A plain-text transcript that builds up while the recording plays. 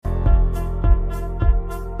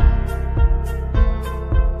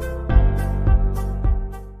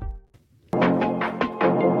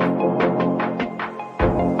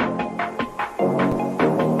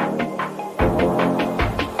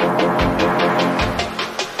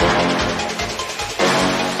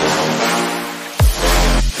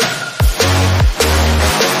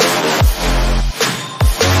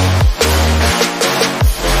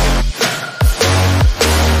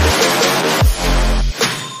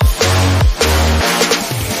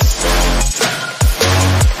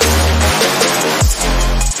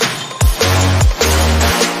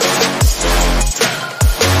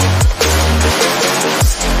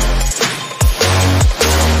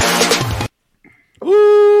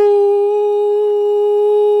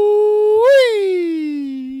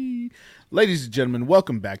Ladies and gentlemen,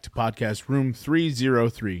 welcome back to Podcast Room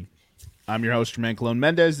 303. I'm your host, Jermaine Colon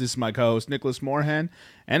Mendez. This is my co-host, Nicholas Moorhan.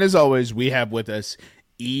 And as always, we have with us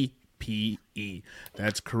EPE.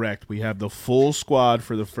 That's correct. We have the full squad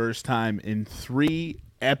for the first time in 3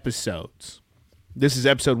 episodes. This is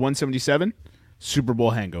episode 177, Super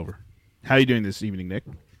Bowl Hangover. How are you doing this evening, Nick?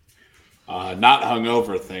 Not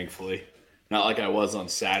hungover, thankfully. Not like I was on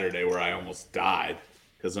Saturday where I almost died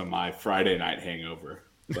because of my Friday night hangover.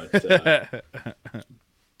 But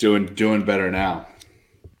doing better now.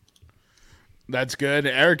 That's good.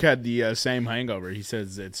 Eric had the same hangover. He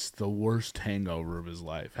says it's the worst hangover of his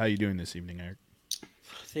life. How are you doing this evening, Eric?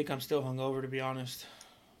 I think I'm still hungover, to be honest.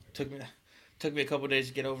 Took me a couple days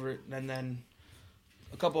to get over it, and then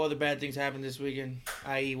a couple other bad things happened this weekend,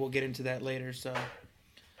 i.e. we'll get into that later. So,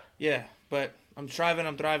 yeah, but I'm thriving,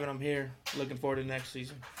 I'm here. Looking forward to next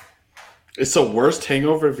season. It's the worst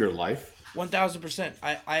hangover of your life? 1,000%.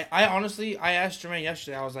 I honestly, I asked Jermaine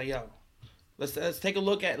yesterday, I was like, yo, let's take a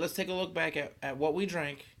look back at what we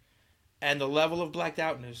drank and the level of blacked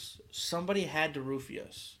outness. Somebody had to roofie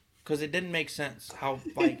us. Because it didn't make sense how,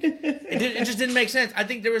 it just didn't make sense. I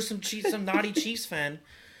think there was some naughty Chiefs fan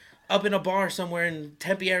up in a bar somewhere in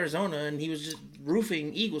Tempe, Arizona, and he was just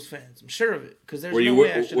roofing Eagles fans. I'm sure of it. Because there's were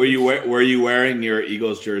you wearing your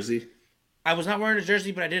Eagles jersey? I was not wearing a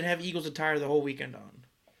jersey, but I did have Eagles attire the whole weekend on.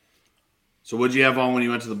 So what'd you have on when you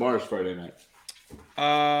went to the bars Friday night?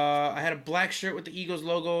 I had a black shirt with the Eagles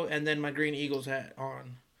logo and then my green Eagles hat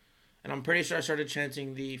on. And I'm pretty sure I started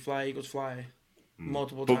chanting the Fly Eagles Fly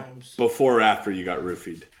multiple times. Before or after you got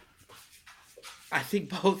roofied? I think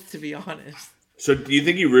both, to be honest. So do you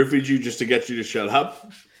think he roofied you just to get you to shut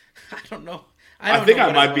up? I don't know. I think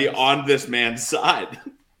I might be on this man's side.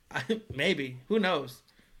 Maybe. Who knows?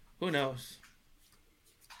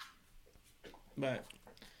 But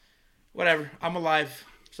whatever. I'm alive,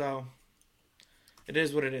 so it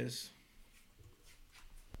is what it is.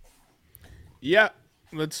 Yeah,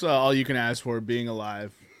 that's all you can ask for, being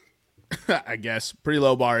alive. I guess. Pretty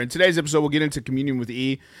low bar. In today's episode, we'll get into Communion with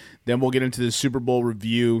E. Then we'll get into the Super Bowl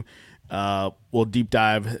review. We'll deep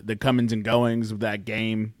dive the comings and goings of that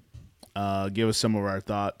game. Give us some of our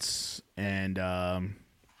thoughts. And,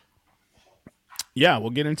 yeah, we'll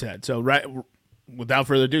get into that. So, without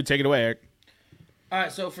further ado, take it away, Eric. All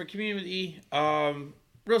right, so for Communion with E,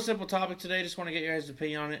 real simple topic today. Just want to get your guys'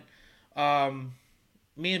 opinion on it.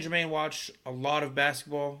 Me and Jermaine watch a lot of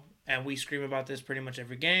basketball, and we scream about this pretty much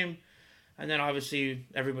every game. And then obviously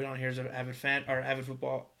everybody on here is an avid fan or avid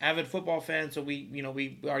football fan, so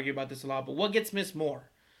we argue about this a lot. But what gets missed more,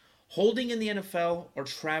 holding in the NFL or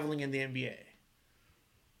traveling in the NBA?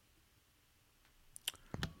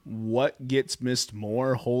 What gets missed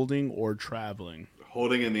more, holding or traveling?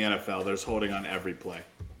 Holding in the NFL. There's holding on every play.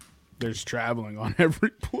 There's traveling on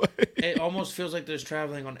every play. It almost feels like there's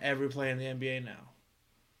traveling on every play in the NBA now.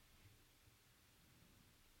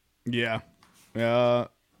 Yeah.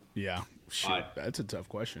 Yeah. Shit, that's a tough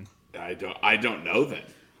question. I don't know then.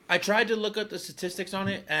 I tried to look up the statistics on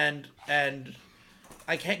it, and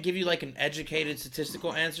I can't give you like an educated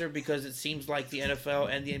statistical answer because it seems like the NFL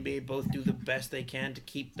and the NBA both do the best they can to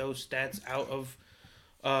keep those stats out of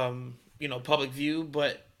public view.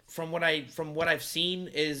 But from what I've seen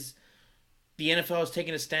is the NFL has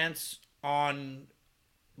taken a stance on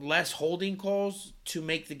less holding calls to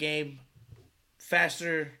make the game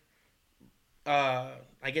faster.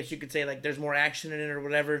 I guess you could say like there's more action in it or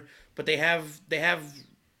whatever, but they have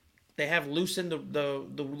loosened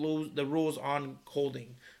the rules on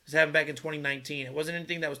holding. This happened back in 2019. It wasn't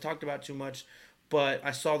anything that was talked about too much, but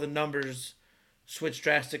I saw the numbers switch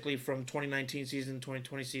drastically from 2019 season to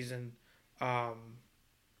 2020 season. And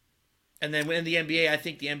then in the NBA, I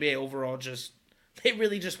think the NBA overall they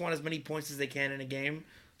really just want as many points as they can in a game,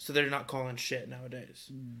 so they're not calling shit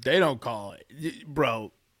nowadays. They don't call it,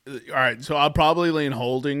 bro. All right, so I'll probably lean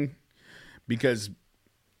holding because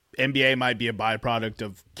NBA might be a byproduct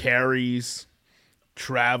of carries,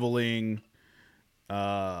 traveling,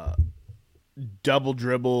 double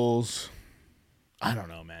dribbles. I don't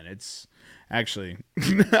know, man. It's actually,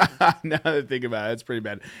 now that I think about it, it's pretty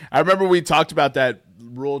bad. I remember we talked about that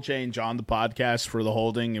rule change on the podcast for the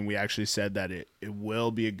holding, and we actually said that it will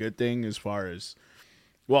be a good thing as far as,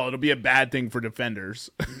 well, it'll be a bad thing for defenders,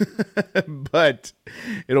 but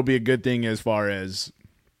it'll be a good thing as far as,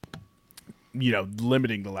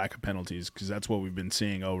 limiting the lack of penalties, because that's what we've been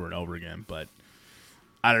seeing over and over again. But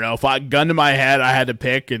I don't know. If I gun to my head, I had to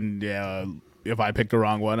pick, and if I pick the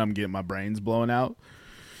wrong one, I'm getting my brains blown out.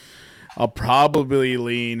 I'll probably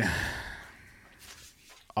lean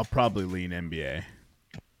NBA.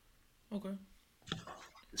 Okay.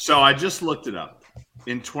 So I just looked it up.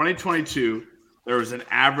 In 2022, there was an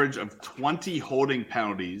average of 20 holding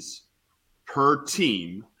penalties per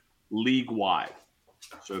team league-wide.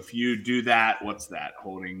 So if you do that, what's that?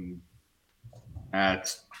 Holding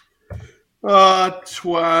at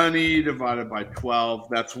 20 divided by 12.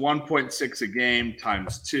 That's 1.6 a game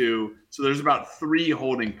times 2. So there's about 3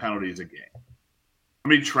 holding penalties a game. How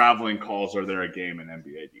many traveling calls are there a game in NBA,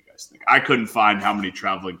 do you guys think? I couldn't find how many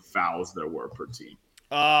traveling fouls there were per team.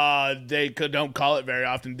 Don't call it very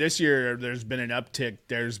often. This year, there's been an uptick.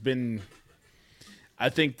 I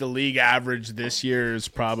think the league average this year is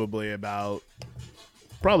probably about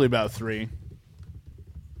 3.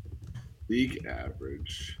 League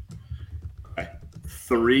average. Okay.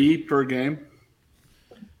 3 per game.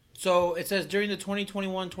 So it says during the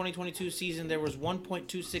 2021-2022 season, there was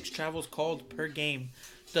 1.26 travels called per game,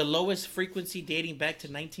 the lowest frequency dating back to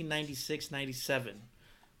 1996-97,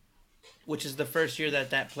 which is the first year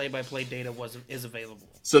that play-by-play data is available.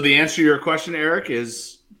 So the answer to your question, Eric,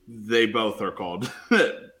 is they both are called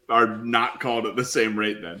are not called at the same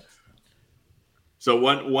rate then. So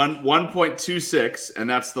 1.26, and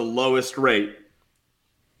that's the lowest rate.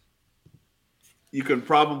 You can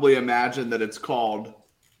probably imagine that it's called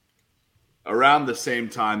around the same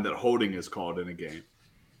time that holding is called in a game.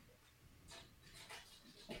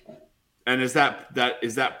 And is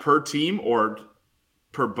that per team or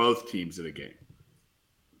per both teams in a game?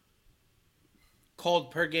 Called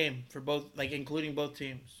per game for both, like including both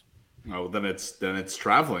teams. Oh, then it's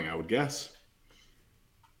traveling, I would guess.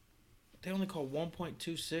 They only call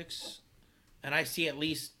 1.26, and I see at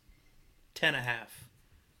least 10.5.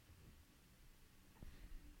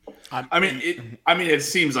 It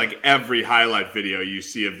seems like every highlight video you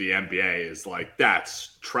see of the NBA is like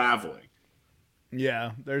that's traveling.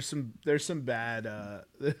 Yeah, there's some bad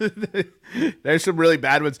there's some really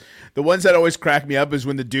bad ones. The ones that always crack me up is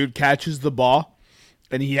when the dude catches the ball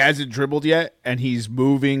and he hasn't dribbled yet and he's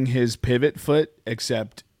moving his pivot foot,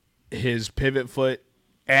 except his pivot foot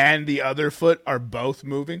and the other foot are both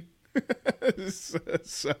moving.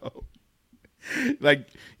 so like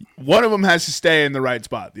one of them has to stay in the right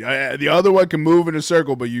spot. The other one can move in a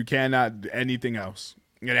circle, but you cannot anything else.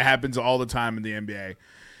 And it happens all the time in the NBA.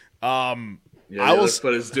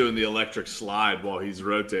 But it's doing the electric slide while he's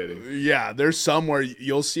rotating. Yeah, there's some where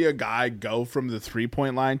you'll see a guy go from the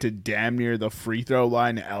 3-point line to damn near the free throw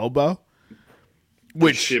line elbow.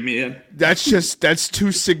 Which shimmy that's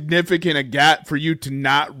too significant a gap for you to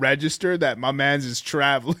not register that my man's is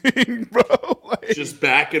traveling, bro. Like, just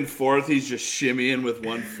back and forth, he's just shimmying with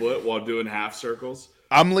one foot while doing half circles.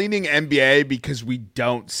 I'm leaning NBA because we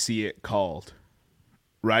don't see it called.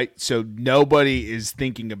 Right? So nobody is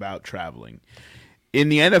thinking about traveling. In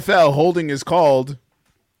the NFL, holding is called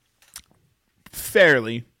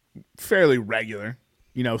fairly regular.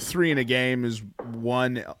 3 in a game is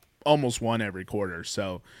almost one every quarter.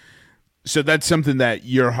 So that's something that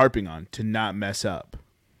you're harping on to not mess up.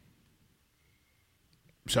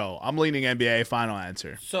 So I'm leaning NBA. Final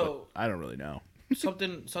answer. So I don't really know.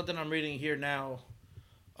 something I'm reading here now.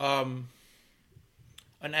 An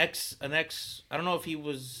ex. I don't know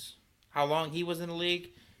if how long he was in the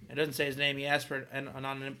league. It doesn't say his name. He asked for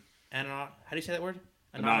anonymity. How do you say that word?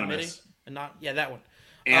 Anonymous. Yeah, that one.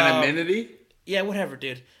 Anonymity? Yeah, whatever,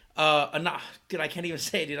 dude. Dude, I can't even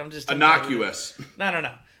say it, dude. I'm just innocuous.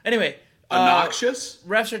 No. Anyway, obnoxious.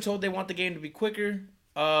 Refs are told they want the game to be quicker.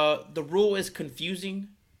 The rule is confusing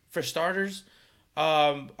for starters.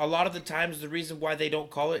 A lot of the times, the reason why they don't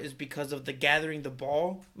call it is because of the gathering the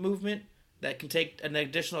ball movement that can take an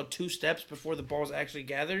additional 2 steps before the ball is actually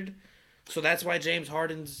gathered. So that's why James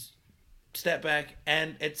Harden's step back,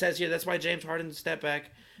 and it says here that's why James Harden's step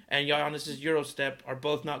back and Giannis's Euro step are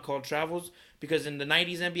both not called travels, because in the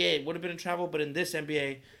 90s NBA it would have been a travel, but in this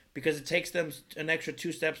NBA, because it takes them an extra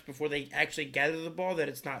 2 steps before they actually gather the ball, that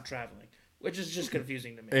it's not traveling, which is just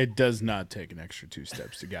confusing to me. It does not take an extra 2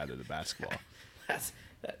 steps to gather the basketball.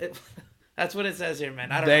 That's what it says here,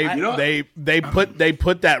 man. I don't know. They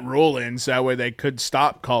put that rule in so that way they could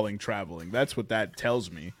stop calling traveling. That's what that tells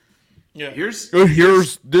me. Yeah. This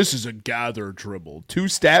is a gather dribble. 2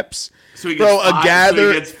 steps. So he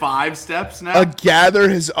gets 5 steps now? A gather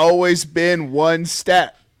has always been 1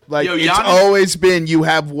 step. It's Giannis, always been you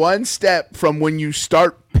have 1 step from when you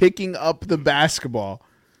start picking up the basketball.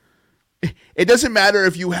 It doesn't matter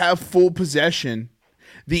if you have full possession.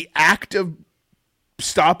 The act of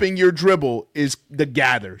stopping your dribble is the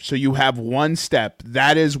gather. So you have 1 step.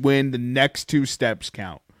 That is when the next 2 steps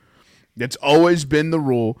count. That's always been the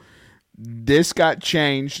rule. This got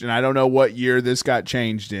changed, and I don't know what year this got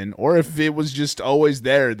changed in, or if it was just always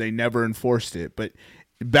there, they never enforced it. But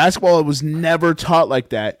basketball was never taught like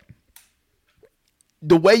that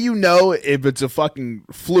the way you know if it's a fucking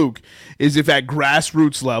fluke is if at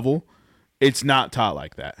grassroots level, it's not taught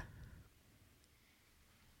like that.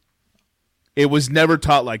 It was never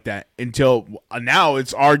taught like that until now.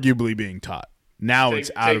 It's arguably being taught. Now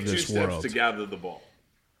it's out of this world. 2 steps to gather the ball.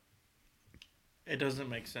 It doesn't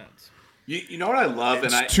make sense. You know what I love?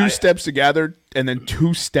 It's two steps to gather and then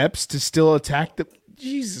 2 steps to still attack the.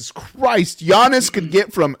 Jesus Christ. Giannis could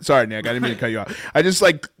get from. Sorry, Nick. I didn't mean to cut you off. I just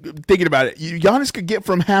like thinking about it. Giannis could get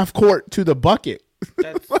from half court to the bucket.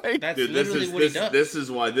 That's literally what he does. This is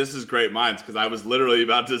why this is great minds, because I was literally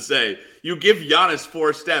about to say, you give Giannis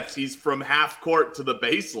 4 steps, he's from half court to the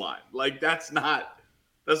baseline. Like, that's not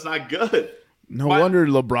good. No wonder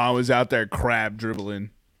LeBron was out there crab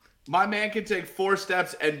dribbling. My man can take 4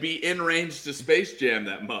 steps and be in range to Space Jam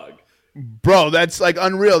that mug. Bro, that's like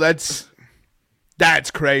unreal.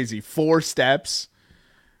 That's crazy. 4 steps.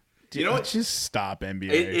 You know what? Just stop,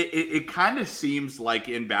 NBA. It kind of seems like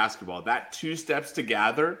in basketball, that 2 steps to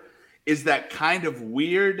gather is that kind of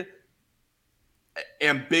weird,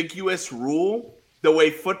 ambiguous rule, the way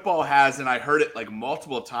football has, and I heard it like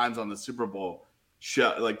multiple times on the Super Bowl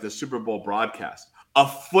show, like the Super Bowl broadcast, a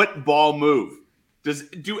football move.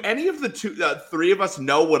 Do any of the 3 of us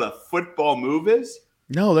know what a football move is?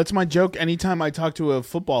 No, that's my joke anytime I talk to a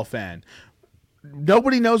football fan.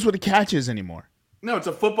 Nobody knows what a catch is anymore. No, it's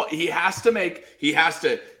a football. He has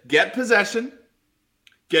to get possession,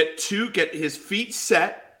 get his feet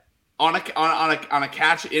set on a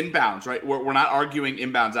catch inbounds, right? We're not arguing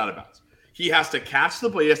inbounds, out of bounds. He has to catch the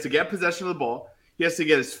ball. He has to get possession of the ball. He has to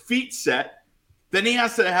get his feet set. Then he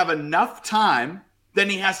has to have enough time. Then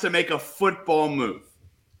he has to make a football move.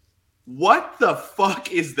 What the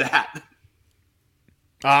fuck is that?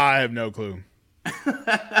 I have no clue. I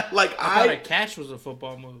thought a catch was a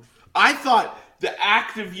football move. I thought the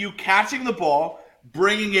act of you catching the ball,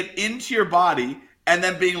 bringing it into your body, and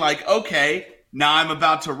then being like, okay, now I'm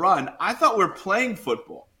about to run. I thought we were playing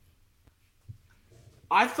football.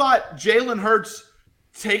 I thought Jalen Hurts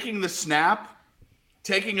taking the snap,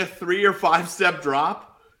 taking a 3 or 5 step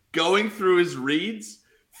drop, going through his reads,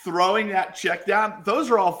 throwing that check down, those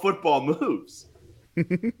are all football moves.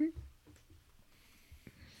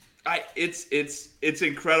 It's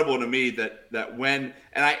incredible to me that when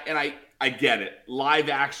I get it, live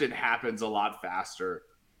action happens a lot faster.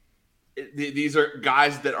 These are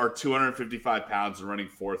guys that are 255 pounds and running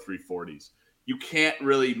 4.340s. You can't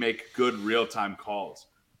really make good real-time calls.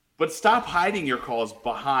 But stop hiding your calls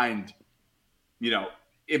behind,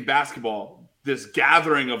 in basketball, this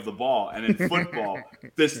gathering of the ball, and in football,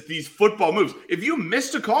 these football moves. If you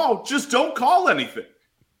missed a call, just don't call anything.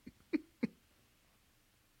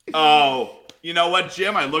 Oh, you know what,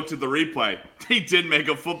 Jim? I looked at the replay. He did make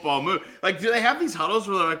a football move. Like, do they have these huddles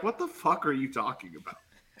where they're like, what the fuck are you talking about?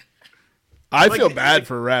 I feel bad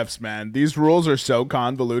for refs, man. These rules are so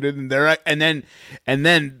convoluted, and then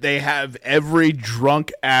they have every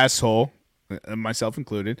drunk asshole, myself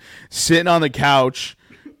included, sitting on the couch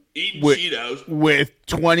eating Cheetos with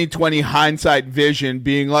 20/20 hindsight vision,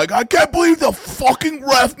 being like, I can't believe the fucking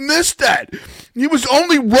ref missed that. He was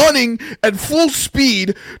only running at full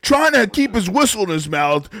speed, trying to keep his whistle in his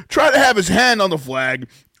mouth, trying to have his hand on the flag,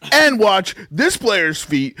 and watch this player's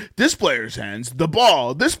feet, this player's hands, the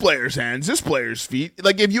ball, this player's hands, this player's feet.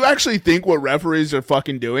 Like, if you actually think what referees are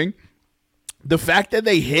fucking doing, the fact that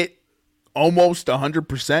they hit almost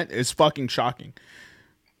 100% is fucking shocking.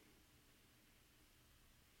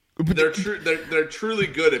 They're truly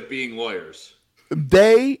good at being lawyers.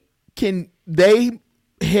 They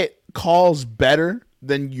hit calls better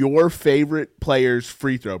than your favorite player's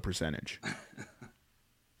free throw percentage.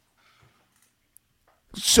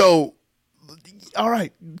 So, all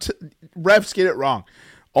right, refs get it wrong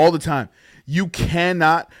all the time. You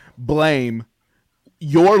cannot blame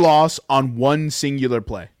your loss on one singular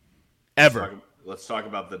play, ever. Let's talk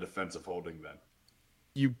about the defensive holding then.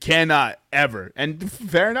 You cannot ever. And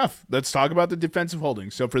fair enough. Let's talk about the defensive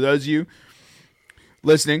holding. So for those of you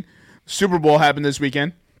listening, Super Bowl happened this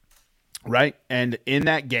weekend, right? And in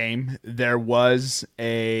that game, there was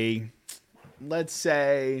a, let's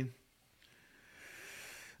say,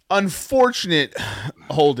 unfortunate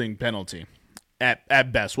holding penalty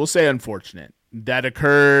at best. We'll say unfortunate. That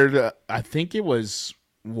occurred, I think it was,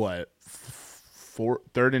 3rd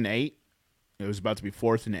and 8? It was about to be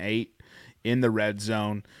 4th and 8 in the red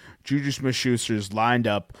zone. Juju Smith-Schuster's lined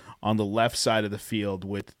up on the left side of the field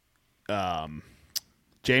with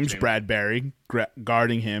James Bradbury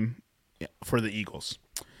guarding him for the Eagles.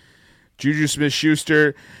 Juju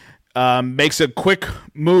Smith-Schuster makes a quick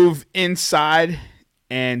move inside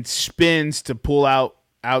and spins to pull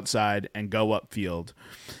outside and go upfield.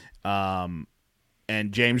 And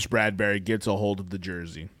and James Bradbury gets a hold of the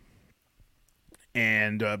jersey.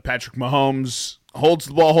 And Patrick Mahomes holds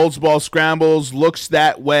the ball, scrambles, looks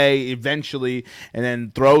that way eventually, and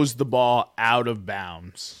then throws the ball out of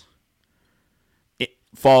bounds. It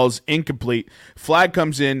falls incomplete. Flag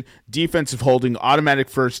comes in, defensive holding, automatic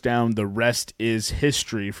first down. The rest is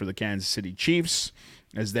history for the Kansas City Chiefs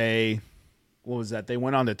as they, what was that? They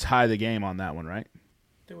went on to tie the game on that one, right?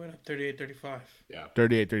 They went up 38-35. Yeah.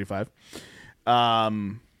 38-35.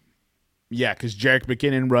 Yeah, because Jerick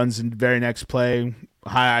McKinnon runs in the very next play,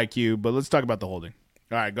 high IQ. But let's talk about the holding.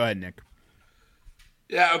 All right, go ahead, Nick.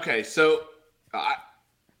 Yeah, okay. So,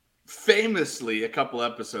 famously, a couple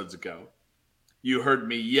episodes ago, you heard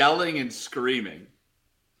me yelling and screaming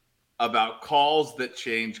about calls that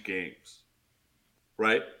change games,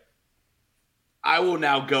 right? I will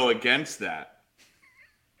now go against that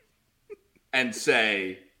and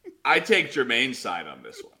say I take Jermaine's side on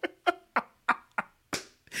this one.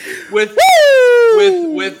 With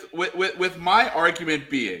my argument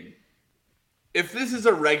being, if this is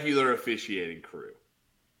a regular officiating crew,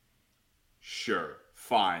 sure,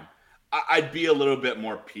 fine. I'd be a little bit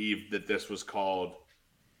more peeved that this was called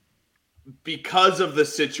because of the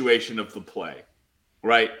situation of the play,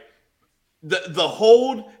 right? The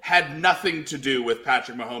hold had nothing to do with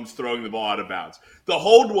Patrick Mahomes throwing the ball out of bounds. The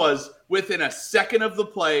hold was within a second of the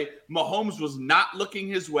play. Mahomes was not looking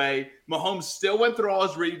his way. Mahomes still went through all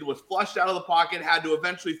his read, was flushed out of the pocket, had to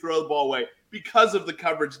eventually throw the ball away because of the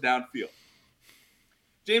coverage downfield.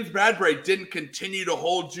 James Bradbury didn't continue to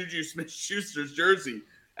hold Juju Smith-Schuster's jersey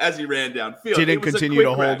as he ran downfield. Didn't continue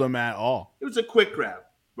to hold him at all. It was a quick grab,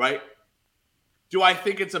 right? Do I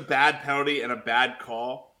think it's a bad penalty and a bad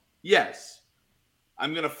call? Yes.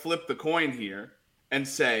 I'm going to flip the coin here and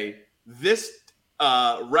say this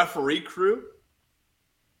referee crew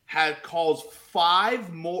calls five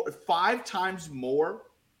times more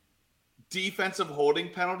defensive holding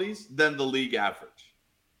penalties than the league average.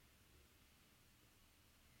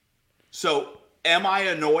 So, am I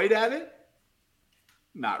annoyed at it?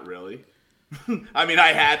 Not really. I mean,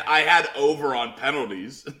 I had over on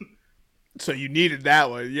penalties. So you needed that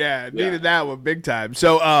one. Yeah, needed that one big time.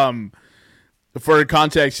 So, for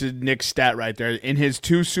context, Nick's stat right there, in his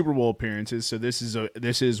 2 Super Bowl appearances, so this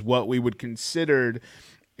is what we would consider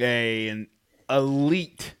an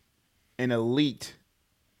elite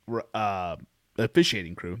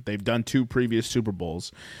officiating crew. They've done 2 previous Super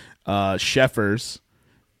Bowls. Sheffers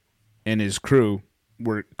and his crew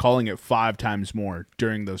were calling it 5 times more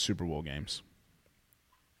during those Super Bowl games.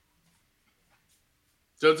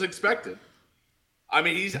 So it's expected. I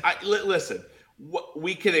mean, listen. What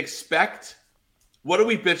we can expect. What do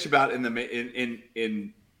we bitch about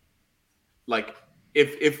in like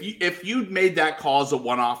if you made that call as a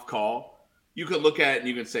one-off call, you could look at it and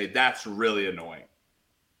you can say that's really annoying.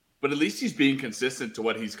 But at least he's being consistent to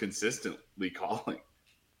what he's consistently calling.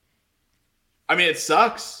 I mean, it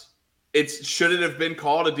sucks. Should it have been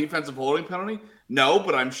called a defensive holding penalty? No,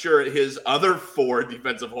 but I'm sure his other 4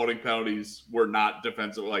 defensive holding penalties were not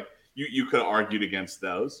defensive. Like you could have argued against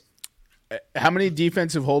those. How many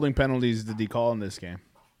defensive holding penalties did he call in this game?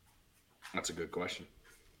 That's a good question.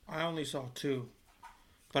 I only saw 2,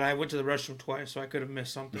 but I went to the restroom twice, so I could have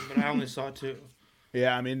missed something. But I only saw 2.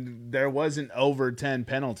 Yeah, I mean there wasn't over 10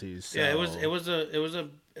 penalties. So. Yeah, it was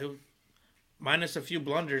minus a few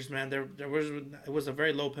blunders, man. It was a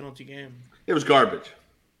very low penalty game. It was garbage.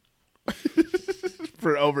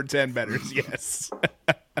 For over 10 bettors, yes.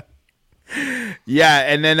 Yeah,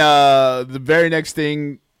 and then the very next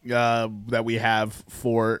thing that we have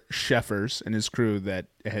for Sheffers and his crew that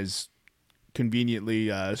has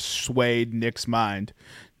conveniently swayed Nick's mind.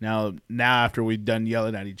 Now after we've done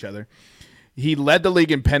yelling at each other, he led the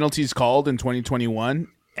league in penalties called in 2021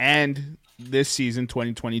 and this season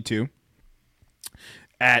 2022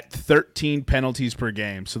 at 13 penalties per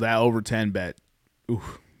game. So that over 10 bet, ooh,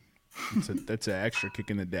 that's an extra kick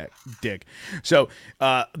in the dick. So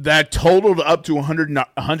that totaled up to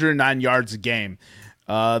 109 yards a game.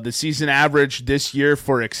 The season average this year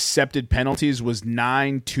for accepted penalties was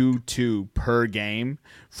 9.22 per game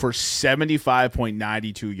for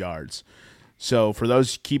 75.92 yards. So for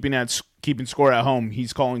those keeping score at home,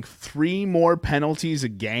 he's calling 3 more penalties a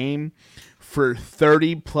game for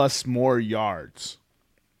 30 plus more yards.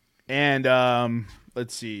 And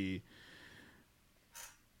let's see.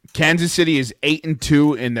 Kansas City is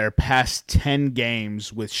 8-2 in their past 10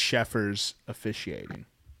 games with Sheffers officiating.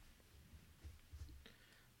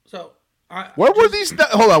 So, where were these?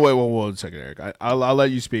 Hold on, wait, one second, Eric. I'll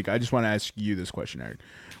let you speak. I just want to ask you this question, Eric.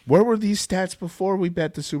 Where were these stats before we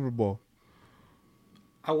bet the Super Bowl?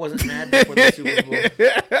 I wasn't mad before the Super Bowl.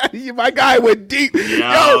 My guy went deep.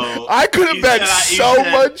 Yo, I could have bet so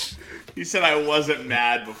much. He said I wasn't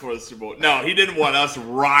mad before the Super Bowl. No, he didn't want us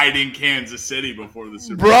riding Kansas City before the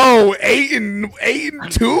Super Bowl. Bro, 8-2 in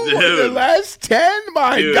the last 10?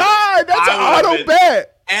 My God, that's an auto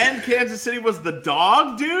bet. And Kansas City was the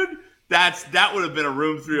dog, dude? That would have been a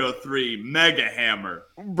Room 303 mega hammer.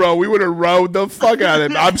 Bro, we would have rode the fuck out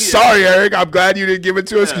of it. I'm sorry, Eric. I'm glad you didn't give it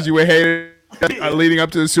to us because you were hating leading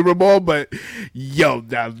up to the Super Bowl. But, yo,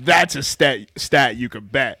 now that's a stat you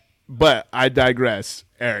could bet. But I digress.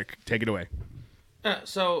 Eric, take it away.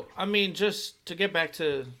 So, I mean, just to get back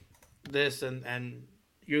to this and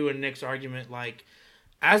you and Nick's argument, like,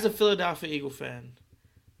 as a Philadelphia Eagle fan,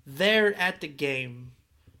 they're at the game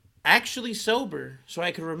actually sober, so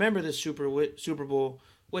I could remember this Super Bowl,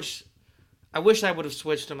 which I wish I would have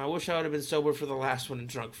switched them. I wish I would have been sober for the last one and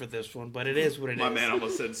drunk for this one, but it is what it is. My man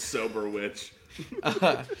almost said sober witch.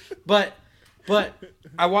 But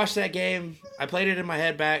I watched that game. I played it in my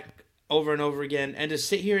head back over and over again, and to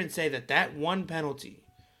sit here and say that one penalty,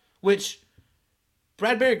 which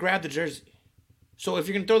Bradbury grabbed the jersey. So if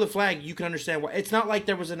you're going to throw the flag, you can understand why. It's not like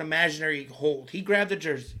there was an imaginary hold. He grabbed the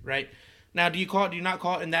jersey, right? Now, do you call it? Do you not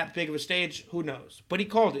call it in that big of a stage? Who knows? But he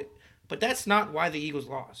called it. But that's not why the Eagles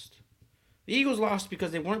lost. The Eagles lost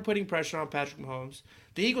because they weren't putting pressure on Patrick Mahomes.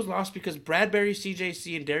 The Eagles lost because Bradbury,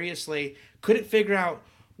 CJC, and Darius Slay couldn't figure out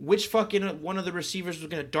which fucking one of the receivers was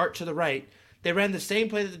going to dart to the right. They ran the same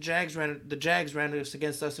play that the Jags ran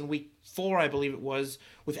against us in week 4, I believe it was,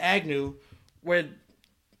 with Agnew, where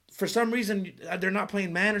for some reason they're not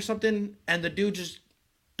playing man or something, and the dude just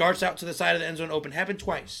darts out to the side of the end zone open. Happened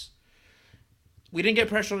twice. We didn't get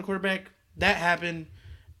pressure on the quarterback. That happened.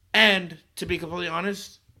 And to be completely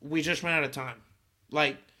honest, we just ran out of time.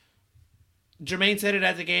 Like, Jermaine said it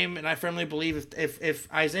at the game, and I firmly believe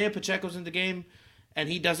if Isaiah Pacheco's in the game and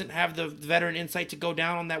he doesn't have the veteran insight to go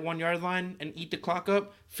down on that 1 yard line and eat the clock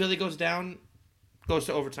up, Philly goes down, goes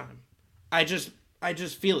to overtime. I just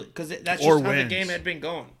feel it because that's just how the game had been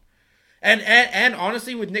going. And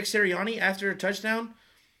honestly, with Nick Sirianni after a touchdown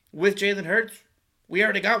with Jalen Hurts, we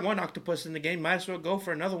already got one octopus in the game. Might as well go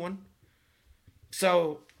for another one.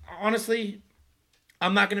 So, honestly,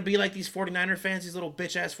 I'm not going to be like these 49er fans, these little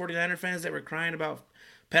bitch-ass 49er fans that were crying about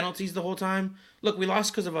penalties the whole time. Look, we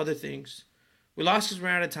lost because of other things. We lost because we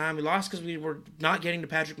ran out of time. We lost because we were not getting to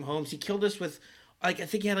Patrick Mahomes. He killed us with, I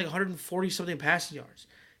think he had 140-something passing yards.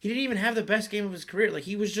 He didn't even have the best game of his career.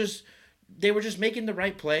 They were just making the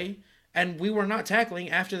right play, and we were not tackling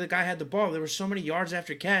after the guy had the ball. There were so many yards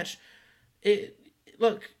after catch. And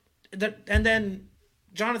then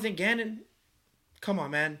Jonathan Gannon, come on,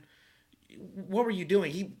 man. What were you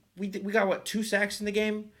doing? We got 2 sacks in the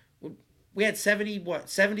game. We had 70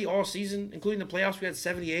 all season, including the playoffs. We had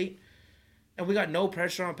 78, and we got no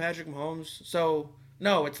pressure on Patrick Mahomes. So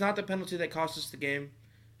no, it's not the penalty that cost us the game.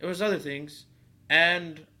 It was other things,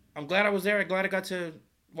 and I'm glad I was there. I'm glad I got to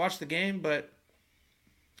watch the game. But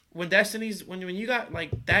when you got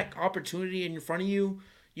like that opportunity in front of you,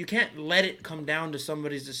 you can't let it come down to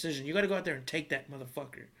somebody's decision. You got to go out there and take that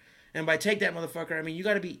motherfucker. And by take that motherfucker, I mean you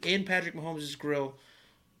got to be in Patrick Mahomes' grill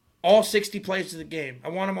all 60 plays of the game. I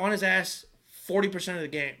want him on his ass 40% of the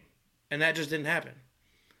game. And that just didn't happen.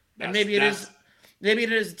 And maybe it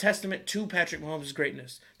is a testament to Patrick Mahomes'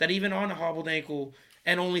 greatness that even on a hobbled ankle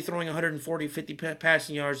and only throwing 50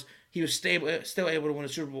 passing yards, he was still able to win a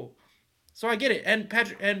Super Bowl. So I get it. And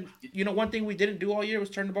one thing we didn't do all year was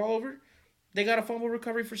turn the ball over. They got a fumble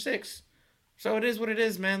recovery for 6. So it is what it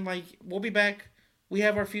is, man. Like, we'll be back. We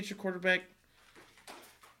have our future quarterback.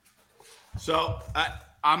 So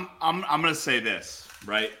I'm gonna say this,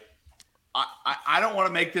 right? I don't want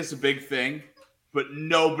to make this a big thing, but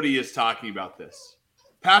nobody is talking about this.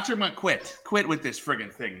 Patrick quit with this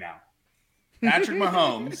friggin' thing now. Patrick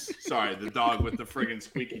Mahomes, sorry, the dog with the friggin'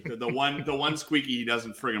 squeaky, the one squeaky he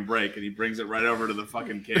doesn't friggin' break, and he brings it right over to the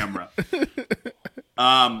fucking camera.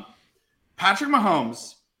 Patrick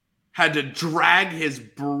Mahomes had to drag his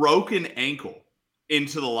broken ankle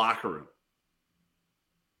into the locker room.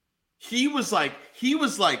 He was like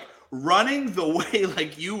running the way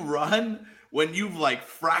like you run when you've like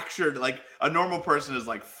fractured, like a normal person is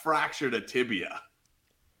like fractured a tibia.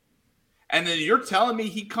 And then you're telling me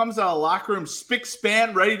he comes out of the locker room spick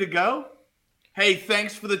span ready to go? Hey,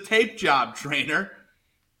 thanks for the tape job, trainer.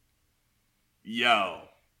 Yo,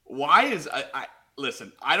 why is I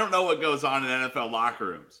listen, I don't know what goes on in NFL locker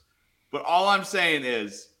rooms, but all I'm saying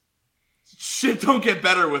is shit don't get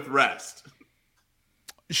better with rest.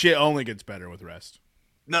 Shit only gets better with rest.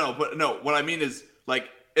 No, what I mean is like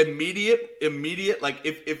immediate, like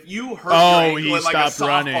if you hurt your ankle he in like a stopped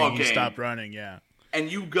running. softball game, he stopped running, yeah.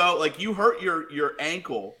 and you go like you hurt your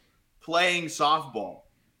ankle playing softball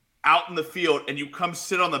out in the field and you come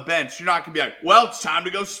sit on the bench, you're not gonna be like, well, it's time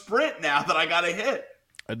to go sprint now that I got a hit.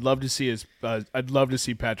 I'd love to see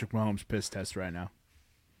Patrick Mahomes' piss test right now.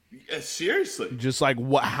 Seriously, just like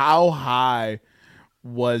how high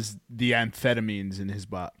was the amphetamines in his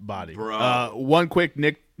body? Bro. One quick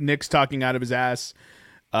Nick's talking out of his ass.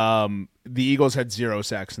 The Eagles had 0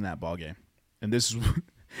 sacks in that ball game, and this is.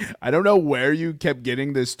 I don't know where you kept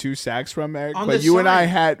getting this 2 sacks from, Eric, but you and I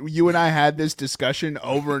had this discussion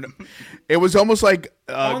over, and it was almost like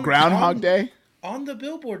Groundhog Day. On the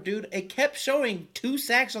billboard, dude, it kept showing 2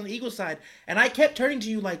 sacks on the Eagles side, and I kept turning to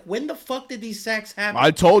you like, when the fuck did these sacks happen? I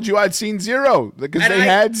told you I'd seen 0 because they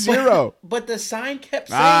had 0. But the sign kept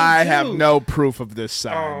saying I 2. have no proof of this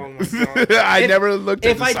sign. Oh my god! I never looked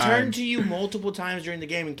at the sign. If I turned to you multiple times during the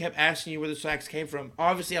game and kept asking you where the sacks came from,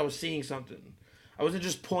 obviously I was seeing something. I wasn't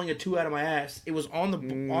just pulling a 2 out of my ass. It was on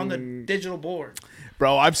the digital board.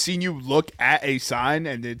 Bro, I've seen you look at a sign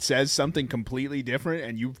and it says something completely different,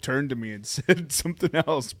 and you've turned to me and said something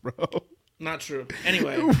else, bro. Not true.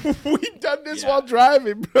 Anyway, we've done this while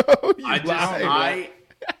driving, bro.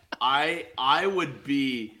 I would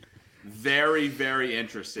be very, very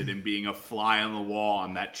interested in being a fly on the wall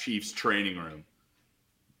on that Chiefs training room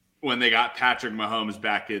when they got Patrick Mahomes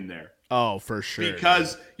back in there. Oh, for sure.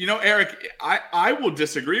 Because, Eric, I will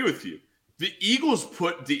disagree with you. The Eagles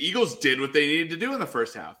did what they needed to do in the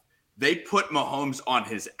first half. They put Mahomes on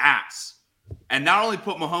his ass. And not only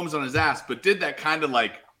put Mahomes on his ass, but did that kind of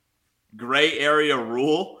like gray area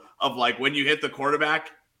rule of like when you hit the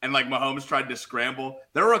quarterback and like Mahomes tried to scramble.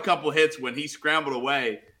 There were a couple hits when he scrambled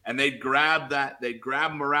away and they'd grab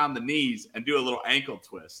him around the knees and do a little ankle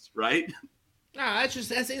twist, right? No,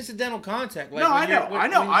 that's incidental contact. Like, no, I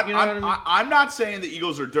know. I'm not saying the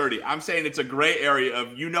Eagles are dirty. I'm saying it's a gray area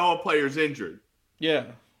of a player's injured. Yeah.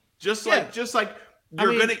 Just like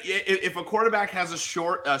if a quarterback has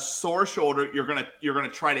a sore shoulder, you're gonna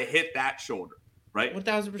try to hit that shoulder, right?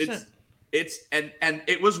 1,000%. And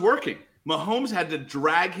it was working. Mahomes had to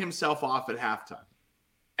drag himself off at halftime,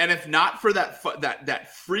 and if not for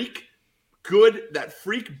that freak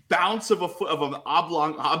bounce of an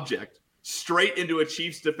oblong object straight into a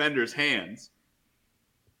Chiefs defender's hands,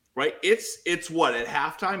 right? It's what at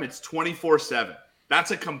halftime? It's 24-7.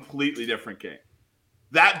 That's a completely different game.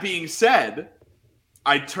 That being said,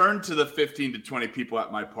 I turned to the 15 to 20 people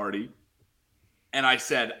at my party and I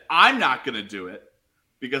said, I'm not going to do it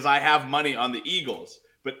because I have money on the Eagles,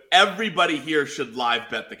 but everybody here should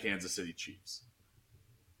live bet the Kansas City Chiefs.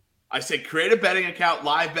 I said, create a betting account,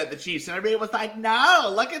 live bet the Chiefs. And everybody was like,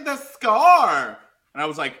 no, look at the score. And I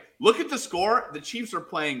was like, look at the score. The Chiefs are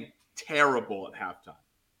playing terrible at halftime.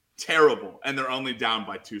 Terrible. And they're only down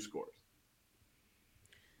by 2 scores.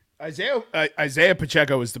 Isaiah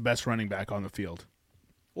Pacheco is the best running back on the field.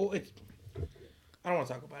 Well, I don't want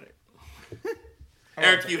to talk about it.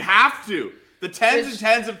 Eric, you have to. The tens and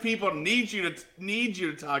tens of people need you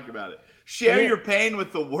to talk about it. Share your pain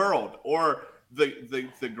with the world or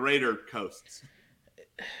the greater coasts.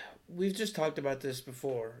 We've just talked about this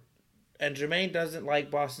before. And Jermaine doesn't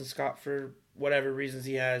like Boston Scott for whatever reasons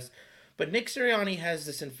he has. But Nick Sirianni has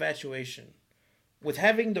this infatuation with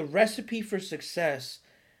having the recipe for success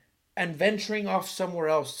and venturing off somewhere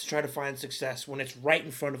else to try to find success when it's right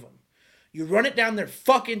in front of them. You run it down their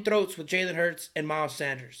fucking throats with Jalen Hurts and Miles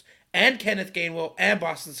Sanders and Kenneth Gainwell and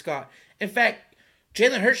Boston Scott. In fact,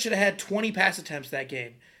 Jalen Hurts should have had 20 pass attempts that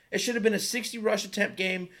game. It should have been a 60 rush attempt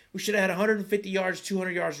game. We should have had 150 yards,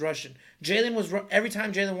 200 yards rushing. Every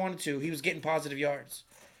time Jalen wanted to, he was getting positive yards.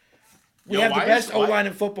 We have the best O-line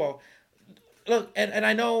in football. Look, and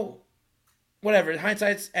I know, whatever,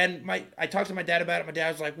 hindsight's, and I talked to my dad about it. My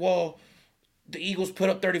dad was like, well, the Eagles put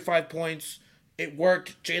up 35 points. It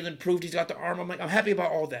worked. Jalen proved he's got the arm. I'm like, I'm happy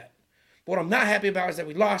about all that. But what I'm not happy about is that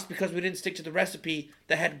we lost because we didn't stick to the recipe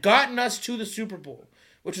that had gotten us to the Super Bowl,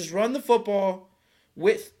 which was run the football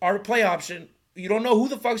with our play option. You don't know who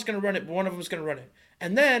the fuck's going to run it, but one of them is going to run it.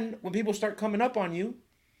 And then when people start coming up on you,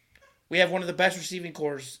 we have one of the best receiving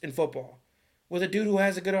corps in football with a dude who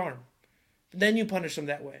has a good arm. Then you punish them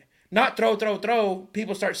that way. Not throw.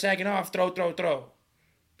 People start sagging off. Throw.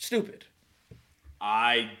 Stupid.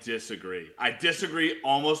 I disagree. I disagree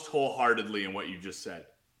almost wholeheartedly in what you just said.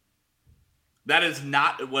 That is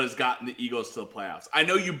not what has gotten the Eagles to the playoffs. I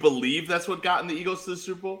know you believe that's what gotten the Eagles to the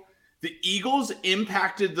Super Bowl. The Eagles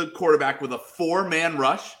impacted the quarterback with a 4-man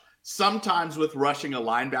rush, sometimes with rushing a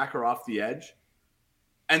linebacker off the edge,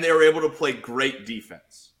 and they were able to play great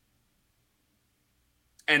defense.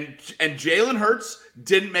 And Jalen Hurts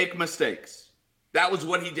didn't make mistakes. That was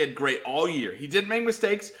what he did great all year. He didn't make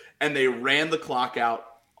mistakes, and they ran the clock out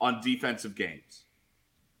on defensive games,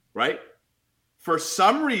 right? For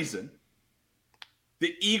some reason,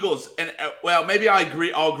 the Eagles, and well, maybe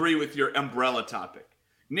I'll agree with your umbrella topic.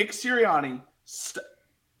 Nick Sirianni,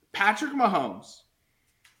 Patrick Mahomes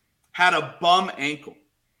had a bum ankle.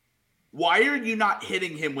 Why are you not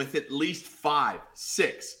hitting him with at least 5,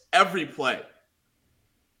 6 every play?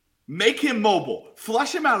 Make him mobile.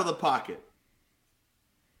 Flush him out of the pocket.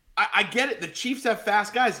 I get it. The Chiefs have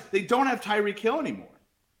fast guys. They don't have Tyreek Hill anymore.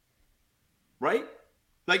 Right?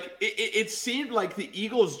 Like, it seemed like the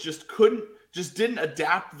Eagles just didn't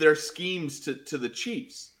adapt their schemes to the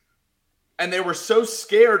Chiefs. And they were so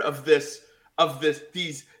scared of these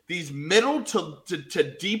middle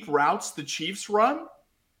to deep routes the Chiefs run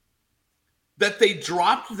that they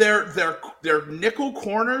dropped their nickel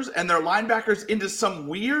corners and their linebackers into some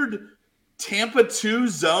weird Tampa 2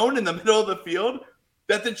 zone in the middle of the field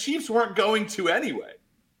that the Chiefs weren't going to anyway.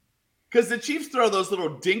 Because the Chiefs throw those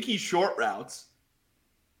little dinky short routes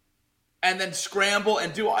and then scramble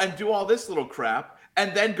and do all this little crap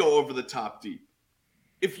and then go over the top deep.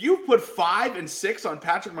 If you put 5 and 6 on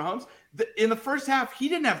Patrick Mahomes, in the first half, he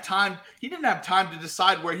didn't have time to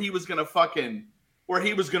decide where he was going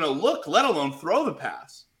to look, let alone throw the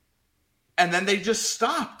pass. And then they just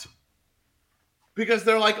stopped. Because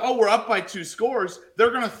they're like, oh, we're up by 2 scores.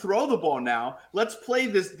 They're going to throw the ball now. Let's play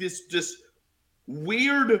this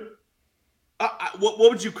weird, what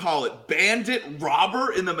would you call it? Bandit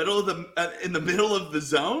robber in the middle of the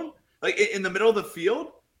zone, like in the middle of the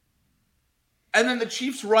field. And then the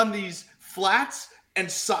Chiefs run these flats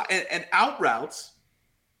and out routes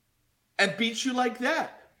and beat you like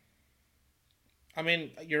that. I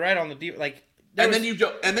mean, you're right on the deep. Then you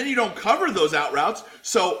don't cover those out routes.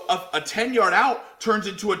 So a 10-yard out turns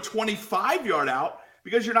into a 25-yard out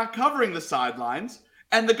because you're not covering the sidelines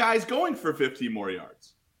and the guy's going for 50 more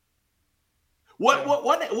yards.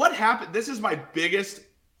 What happened? This is my biggest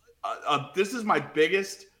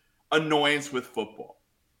annoyance with football.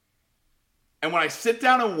 And when I sit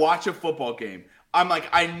down and watch a football game, I'm like,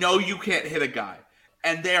 I know you can't hit a guy.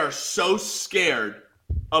 And they are so scared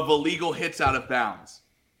of illegal hits out of bounds.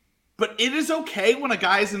 But it is okay when a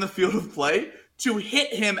guy is in the field of play to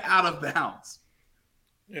hit him out of bounds.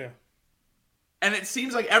 Yeah. And it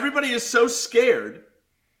seems like everybody is so scared,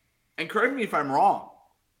 and correct me if I'm wrong,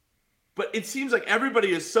 but it seems like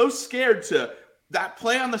everybody is so scared to that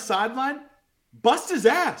play on the sideline, bust his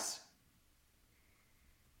ass.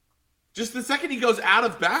 Just the second he goes out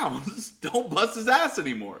of bounds, don't bust his ass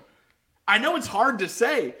anymore. I know it's hard to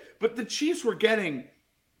say, but the Chiefs were getting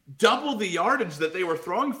double the yardage that they were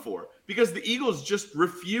throwing for because the Eagles just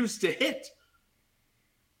refused to hit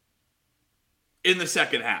in the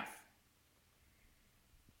second half.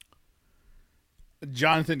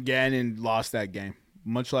 Jonathan Gannon lost that game,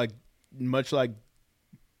 much like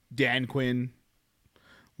Dan Quinn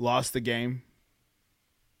lost the game.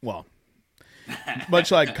 Well,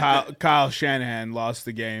 much like Kyle Shanahan lost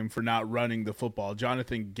the game for not running the football,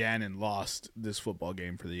 Jonathan Gannon lost this football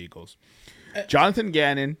game for the Eagles. Jonathan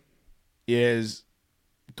Gannon is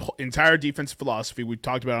the entire defensive philosophy we've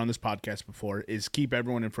talked about on this podcast before is keep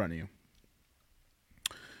everyone in front of you.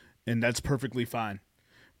 And that's perfectly fine.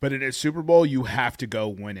 But in a Super Bowl, you have to go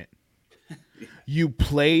win it. You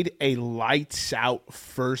played a lights out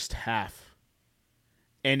first half.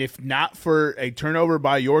 And if not for a turnover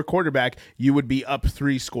by your quarterback, you would be up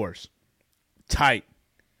 3 scores. Tight.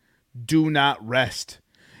 Do not rest.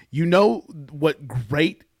 You know what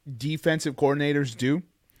great defensive coordinators do?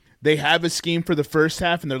 They have a scheme for the first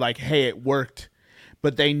half, and they're like, hey, it worked.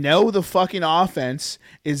 But they know the fucking offense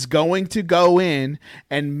is going to go in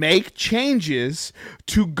and make changes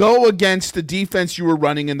to go against the defense you were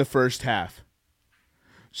running in the first half.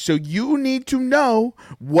 So you need to know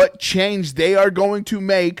what change they are going to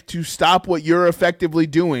make to stop what you're effectively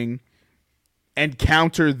doing and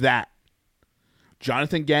counter that.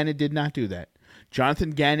 Jonathan Gannon did not do that.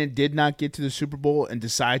 Jonathan Gannon did not get to the Super Bowl and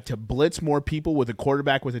decide to blitz more people with a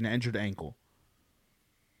quarterback with an injured ankle.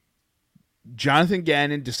 Jonathan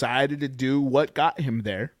Gannon decided to do what got him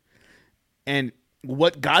there. And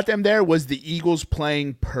what got them there was the Eagles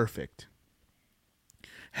playing perfect.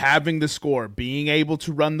 Having the score, being able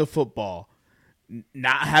to run the football,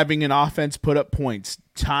 not having an offense put up points,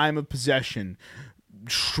 time of possession,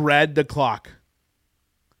 shred the clock.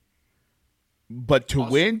 But to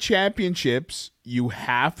win championships, you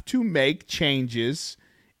have to make changes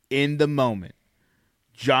in the moment.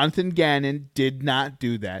 Jonathan Gannon did not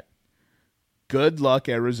do that. Good luck,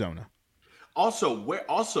 Arizona. Also,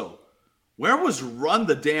 where was run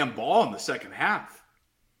the damn ball in the second half?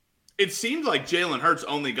 it seemed like Jalen Hurts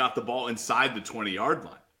only got the ball inside the 20-yard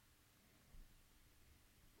line.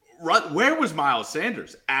 Where was Miles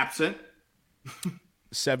Sanders? Absent.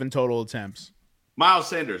 7 total attempts. Miles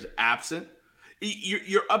Sanders, absent.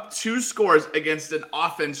 You're up 2 scores against an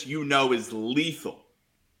offense you know is lethal.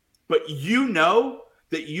 But you know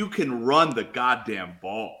that you can run the goddamn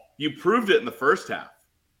ball. You proved it in the first half.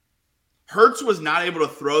 Hurts was not able to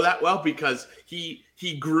throw that well because he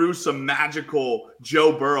grew some magical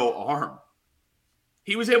Joe Burrow arm.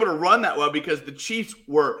 He was able to run that well because the Chiefs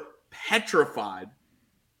were petrified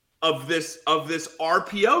of this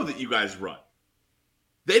RPO that you guys run.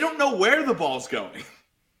 They don't know where the ball's going.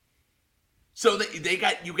 So you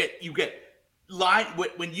get line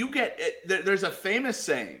when you get there's a famous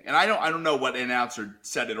saying, and I don't know what announcer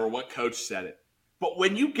said it or what coach said it, but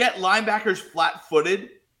when you get linebackers flat-footed,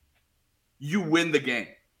 you win the game.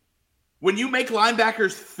 When you make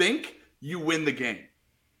linebackers think, you win the game.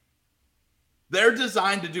 They're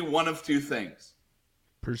designed to do one of 2 things.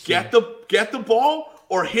 Get the ball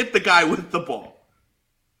or hit the guy with the ball.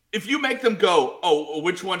 If you make them go, oh,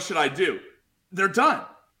 which one should I do? They're done.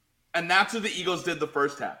 And that's what the Eagles did the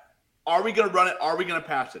first half. Are we going to run it? Are we going to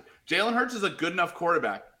pass it? Jalen Hurts is a good enough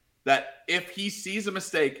quarterback that if he sees a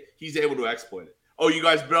mistake, he's able to exploit it. Oh, you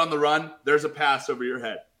guys bet on the run? There's a pass over your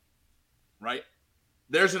head. Right?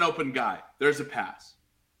 There's an open guy. There's a pass.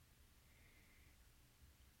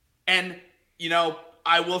 And,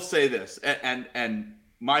 I will say this, and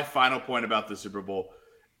my final point about the Super Bowl,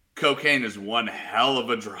 cocaine is one hell of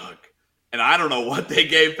a drug. And I don't know what they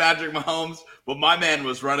gave Patrick Mahomes, but my man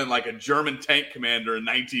was running like a German tank commander in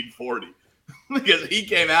 1940 because he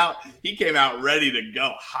came out ready to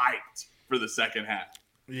go, hyped for the second half.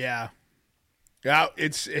 Yeah. Yeah,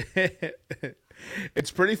 it's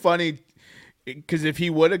pretty funny because if he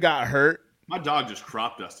would have got hurt. My dog just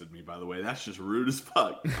crop dusted me, by the way. That's just rude as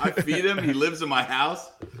fuck. I feed him. He lives in my house.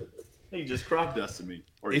 He just crop dusted me.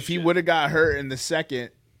 If he would have got hurt in the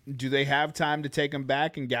second, do they have time to take him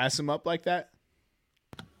back and gas him up like that?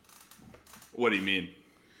 What do you mean?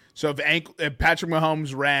 So if Patrick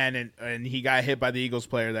Mahomes ran and he got hit by the Eagles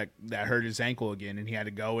player that hurt his ankle again and he had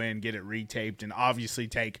to go in, get it retaped, and obviously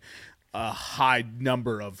take a high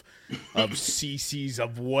number of cc's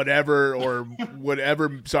of whatever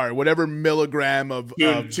milligram of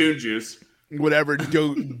tune juice, whatever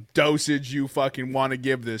dosage you fucking want to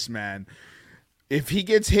give this man. If he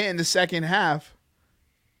gets hit in the second half,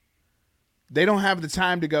 they don't have the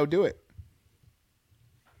time to go do it.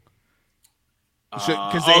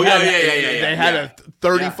 Because they had a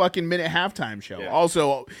 30 fucking minute halftime show. Yeah.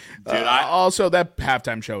 Also, also that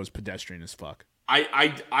halftime show was pedestrian as fuck.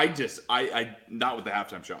 I not with the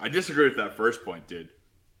halftime show. I disagree with that first point, dude.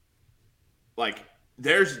 Like,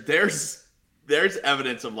 there's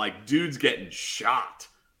evidence of like dudes getting shot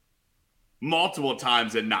multiple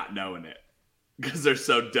times and not knowing it because they're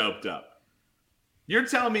so doped up. You're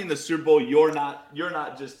telling me in the Super Bowl you're not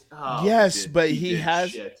just yes, but he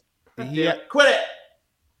has shit. Quit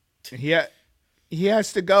it. He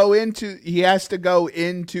has to go into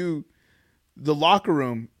the locker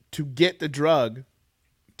room to get the drug,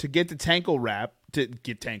 to get the tankle wrap, to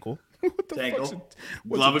get tankle. What the tankle?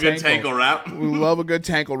 Love a good tankle wrap. We love a good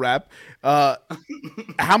tankle wrap.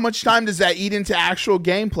 How much time does that eat into actual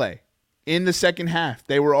gameplay? In the second half,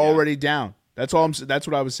 they were already down. That's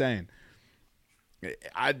what I was saying.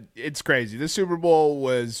 It's crazy. This Super Bowl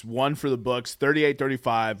was one for the books,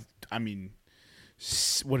 38-35. I mean,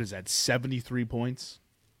 what is that, 73 points?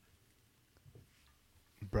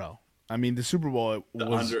 Bro, I mean, the Super Bowl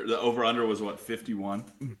the over-under was what, 51?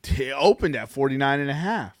 It opened at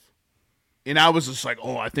 49.5. And I was just like,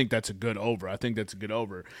 oh, I think that's a good over. And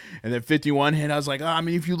then 51 hit. I was like, oh, I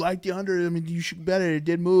mean, if you like the under, I mean, you should bet it. It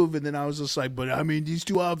did move. And then I was just like, but I mean, these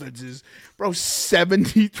two offenses, bro,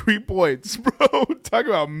 73 points, bro. Talk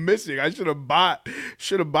about missing. I should have bought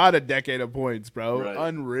a decade of points, bro. Right.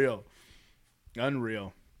 Unreal.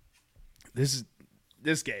 This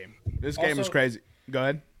game was crazy. Go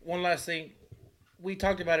ahead. One last thing. We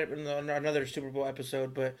talked about it in another Super Bowl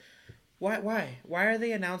episode, but why are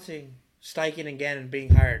they announcing Steichen and Gannon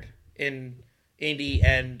being hired in Indy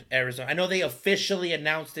and Arizona? I know they officially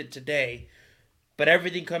announced it today, but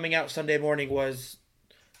everything coming out Sunday morning was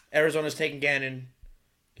Arizona's taking Gannon,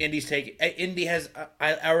 Indy has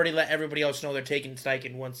I already let everybody else know they're taking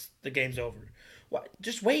Steichen once the game's over. What?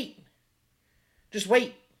 Just wait.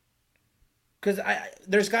 Because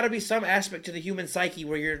there's got to be some aspect to the human psyche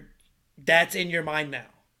where that's in your mind now.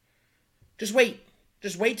 Just wait.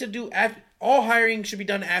 Just wait to do. All hiring should be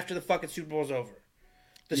done after the fucking Super Bowl's over.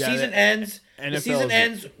 The season ends. The season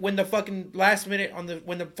ends when the fucking last minute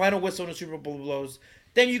when the final whistle in the Super Bowl blows.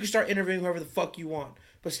 Then you can start interviewing whoever the fuck you want.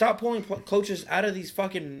 But stop pulling coaches out of these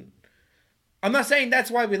fucking. I'm not saying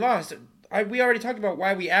that's why we lost. We already talked about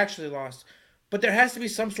why we actually lost. But there has to be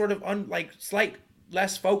some sort of slight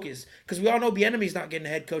less focus, because we all know Bieniemy's not getting a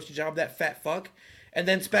head coaching job. That fat fuck. And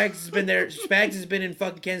then Spags has been there. Spags has been in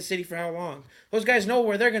fucking Kansas City for how long? Those guys know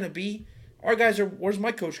where they're gonna be. Our guys are. Where's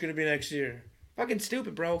my coach gonna be next year? Fucking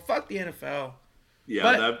stupid, bro. Fuck the NFL. Yeah,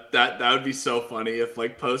 But- that would be so funny if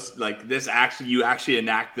you actually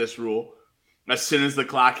enact this rule. As soon as the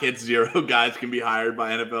clock hits 0, guys can be hired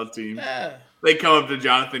by NFL teams. Yeah. They come up to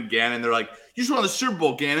Jonathan Gannon. They're like, "You just won the Super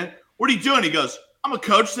Bowl, Gannon. What are you doing?" He goes, "I'm a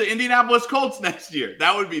coach the Indianapolis Colts next year."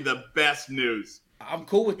 That would be the best news. I'm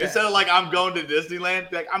cool with that. Instead of like, "I'm going to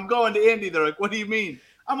Disneyland," like, "I'm going to Indy." They're like, "What do you mean?"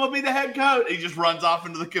 "I'm gonna be the head coach." He just runs off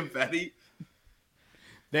into the confetti.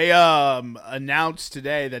 They announced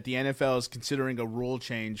today that the NFL is considering a rule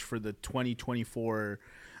change for the 2024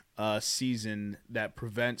 season that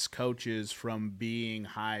prevents coaches from being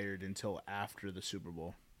hired until after the Super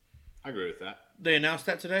Bowl. I agree with that. They announced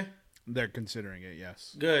that today? They're considering it,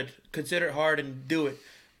 yes. Good. Consider it hard and do it.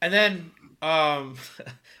 And then,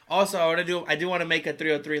 also, I do want to make a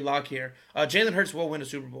 303 lock here. Jalen Hurts will win a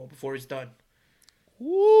Super Bowl before he's done.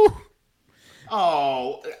 Woo!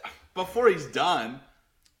 Oh, before he's done.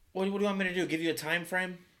 What do you want me to do? Give you a time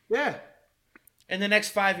frame? Yeah. In the next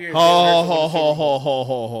 5 years. Ho, Jalen Hurts will ho, win a Super ho, Bowl. ho, ho,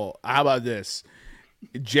 ho, ho. How about this?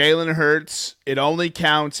 Jalen Hurts, it only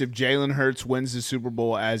counts if Jalen Hurts wins the Super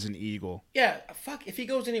Bowl as an Eagle. Yeah, fuck. If he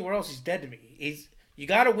goes anywhere else, he's dead to me. You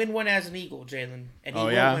got to win one as an Eagle, Jalen, and he will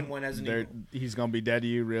win one as an Eagle. He's going to be dead to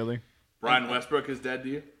you, really? Brian Westbrook is dead to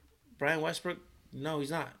you? Brian Westbrook? No, he's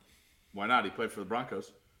not. Why not? He played for the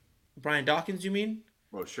Broncos. Brian Dawkins, you mean?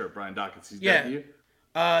 Oh, sure. Brian Dawkins. He's Yeah. dead to you?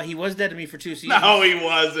 He was dead to me for 2 seasons. No, he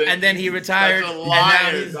wasn't. And then he He's retired, Such a and now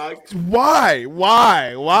liar, he's- dog. Why?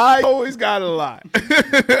 Why? Always got to lie.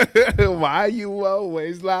 Why you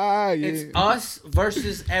always lying? It's us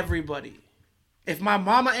versus everybody. If my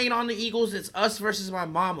mama ain't on the Eagles, it's us versus my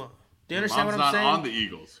mama. Do you understand Mom's what I'm not saying? on the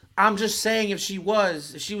Eagles. I'm just saying if she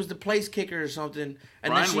was the place kicker or something, and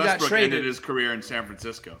Brian then she got Westbrook traded, ended his career in San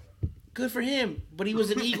Francisco. good for him. But he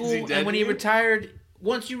was an Eagle, Is he dead and when to he you? retired,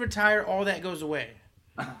 once you retire, all that goes away.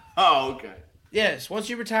 Oh, okay. Yes, once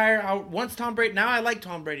you retire, Tom Brady. Now I like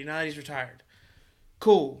Tom Brady. Now that he's retired,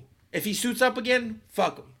 cool. If he suits up again,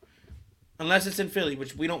 fuck him. Unless it's in Philly,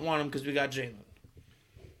 which we don't want him because we got Jalen.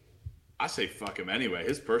 I say fuck him anyway.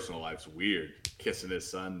 His personal life's weird. Kissing his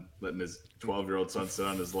son, letting his 12-year-old son sit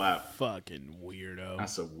on his lap. Fucking weirdo.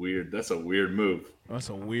 That's a weird move. That's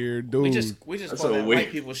a weird dude. We just That's call so that weird.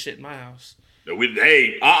 white people shit in my house.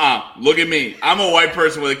 Hey, look at me. I'm a white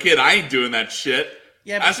person with a kid. I ain't doing that shit.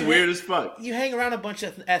 Yeah, but That's you weird hang- as fuck. You hang around a bunch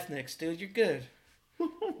of ethnics, dude. You're good.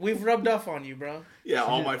 We've rubbed off on you, bro. Yeah,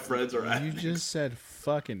 all my friends are You ethnic. just said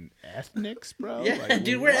fucking ethnics, bro? Yeah, Like,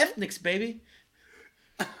 dude, we're what? ethnics, baby.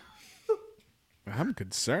 I'm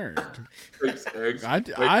concerned. Eric's I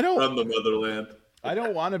straight don't- from the motherland. I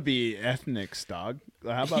don't want to be ethnics, dog.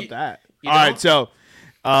 How about that? You All right, so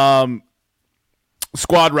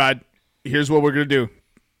squad ride. Here's what we're gonna do.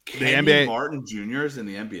 Kenyon NBA Martin Jr. is in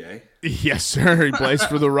the NBA. Yes, sir. He plays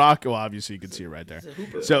for the Rock. Well, obviously, you can see it right there. He's a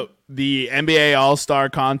hooper. So the NBA All-Star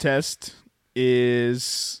Contest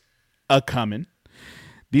is a-coming.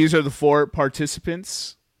 These are the 4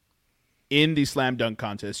 participants in the Slam Dunk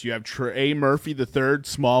Contest. You have Trey Murphy III,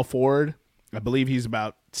 small forward. I believe he's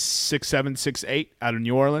about 6'7", 6'8", out of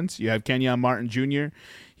New Orleans. You have Kenyon Martin Jr.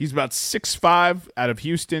 He's about 6'5", out of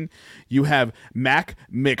Houston. You have Mac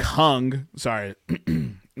McClung.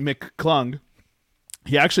 McClung.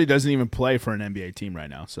 He actually doesn't even play for an NBA team right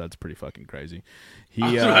now, so that's pretty fucking crazy.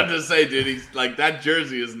 I was about to say, dude, he's like, that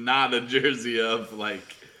jersey is not a jersey of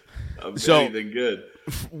anything good.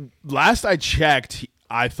 Last I checked,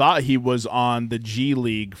 I thought he was on the G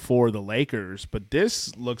League for the Lakers, but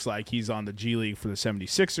this looks like he's on the G League for the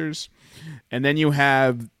 76ers. And then you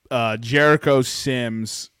have Jericho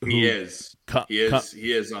Sims. Who, He is.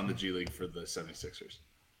 He is on the G League for the 76ers.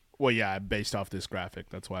 Well, yeah, based off this graphic.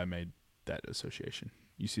 That's why I made that association.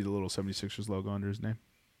 You see the little 76ers logo under his name?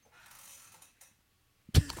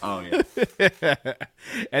 Oh, yeah.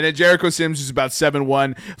 And then Jericho Sims is about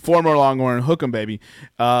 7'1", former Longhorn, hook 'em, baby,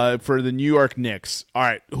 for the New York Knicks. All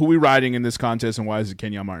right, who we riding in this contest, and why is it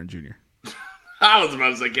Kenyon Martin Jr.? I was about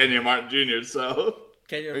to say Kenyon Martin Jr., so.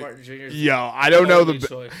 Kenyon Martin Jr. 's Yo, I don't know obvious the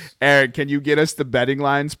choice. Eric, can you get us the betting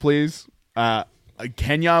lines, please?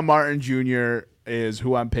 Kenyon Martin Jr. is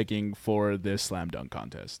who I'm picking for this slam dunk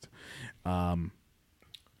contest.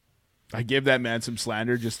 I give that man some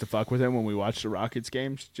slander just to fuck with him when we watch the Rockets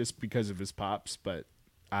games, just because of his pops. But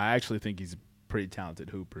I actually think he's a pretty talented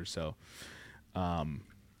hooper. So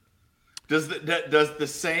Does the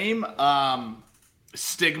same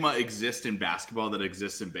stigma exist in basketball that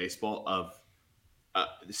exists in baseball of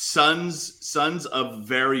sons of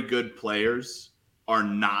very good players are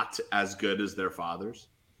not as good as their fathers?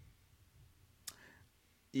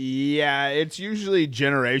 Yeah, it's usually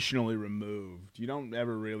generationally removed. You don't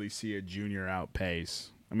ever really see a junior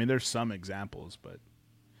outpace. I mean, there's some examples, but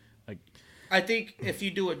like, I think if you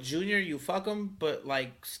do a junior, you fuck him. But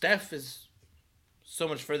like Steph is so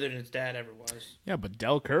much further than his dad ever was. yeah, but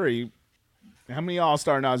Del Curry, how many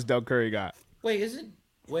All-Star nods Del Curry got? Wait, isn't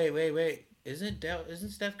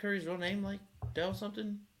Steph Curry's real name like Del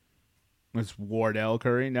something? It's Wardell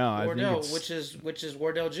Curry. No, Wardell, I think it's, which is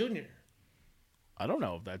Wardell Jr. I don't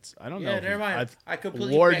know if that's. I don't know. Yeah, if never mind. I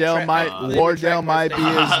completely Wardell backtracked- might completely Wardell backtracked my might be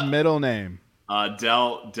statement. his middle name.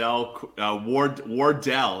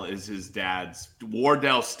 Wardell is his dad's.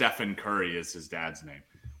 Wardell Stephen Curry is his dad's name.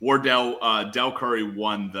 Wardell Del Curry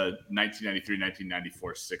won the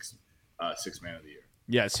 1993-1994 six man of the year.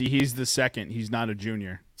 Yeah, see, he's the second. He's not a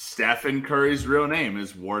junior. Stephen Curry's real name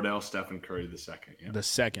is Wardell Stephen Curry the second. Yeah. The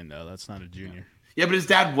second though, that's not a junior. Yeah, but his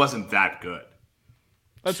dad wasn't that good.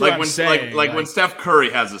 That's what Like I'm when saying. like when Steph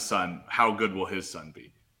Curry has a son, how good will his son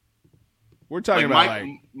be? we're talking Like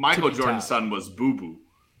about Michael tippy Jordan's top. son was Boo Boo.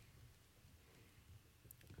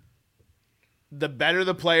 The better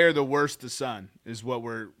the player, the worse the son is what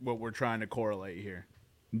we're trying to correlate here.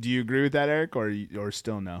 Do you agree with that, Eric, or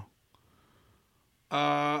still no?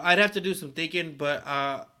 I'd have to do some thinking, but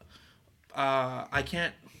I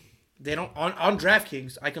can't. They don't on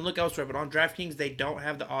DraftKings. I can look elsewhere, but on DraftKings they don't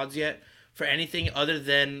have the odds yet for anything other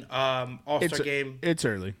than All-Star game. It's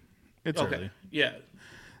early. It's Okay, early. yeah.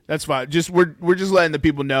 That's fine. We're just letting the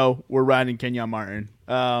people know we're riding Kenyon Martin.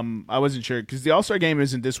 I wasn't sure because the All-Star game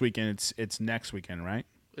isn't this weekend. It's next weekend, right?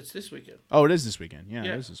 It's this weekend. Oh, it is this weekend. Yeah,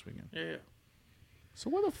 Yeah. it is this weekend. Yeah. So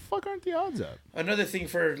why the fuck aren't the odds up? Another thing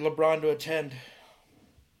for LeBron to attend.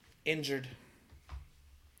 Injured.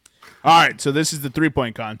 All right, so this is the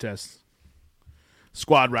 3-point contest.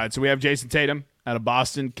 Squad ride. So we have Jason Tatum out of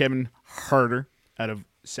Boston, Kevin Huerter out of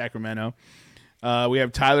Sacramento. We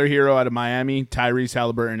have Tyler Hero out of Miami, Tyrese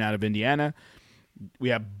Halliburton out of Indiana. We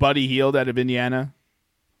have Buddy Hield out of Indiana.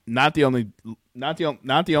 Not the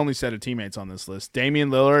only set of teammates on this list. Damian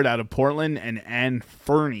Lillard out of Portland and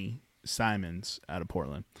Fernie Simons out of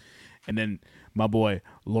Portland. And then my boy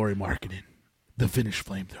Lauri Markkanen, the Finnish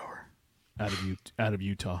flamethrower out of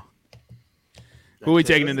Utah. Who are we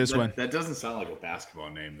taking in this one? That doesn't sound like a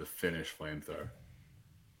basketball name, the Finnish flamethrower.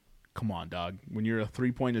 Come on, dog. When you're a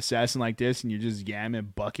 3-point assassin like this and you're just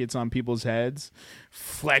yamming buckets on people's heads,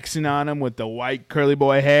 flexing on them with the white curly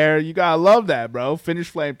boy hair, you gotta love that, bro.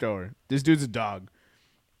 Finnish flamethrower. This dude's a dog.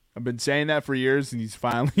 I've been saying that for years, and he's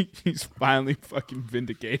finally fucking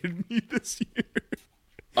vindicated me this year.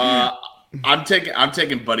 I'm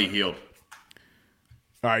taking Buddy Hield.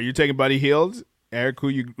 All right, you're taking Buddy Hield. Eric, who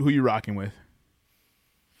you rocking with?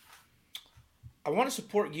 I want to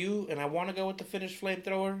support you, and I want to go with the Finnish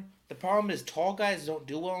flamethrower. The problem is tall guys don't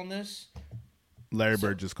do well in this. Larry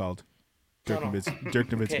Bird just called. Dirk No.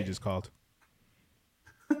 Nowitzki Okay. just called.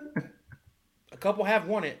 A couple have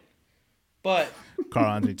won it, but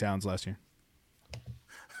Karl Anthony Towns last year.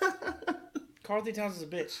 Karl Anthony Towns is a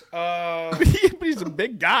bitch. But he's a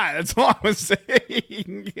big guy. That's all I was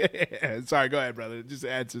saying. Yeah. Sorry, go ahead, brother. Just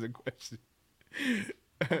answer the question.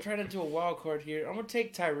 I'm trying to do a wild card here. I'm gonna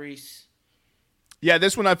take Tyrese. Yeah,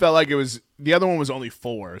 this one I felt like it was – the other one was only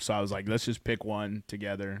 4, so I was like, let's just pick one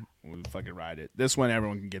together. We'll fucking ride it. This one,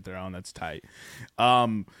 everyone can get their own. That's tight.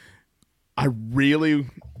 I really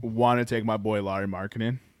want to take my boy Lauri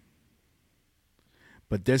Markkanen,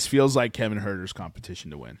 but this feels like Kevin Huerter's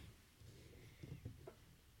competition to win.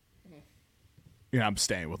 Yeah, I'm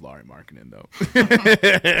staying with Lauri Markkanen, though.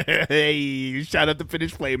 Hey, shout out the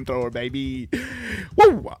Finnish flamethrower, baby.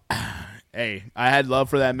 Woo! Hey, I had love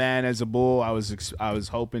for that man as a Bull. I was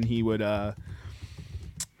hoping he would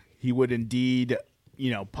indeed,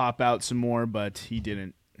 pop out some more, but he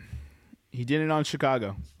didn't. He did it on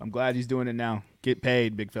Chicago. I'm glad he's doing it now. Get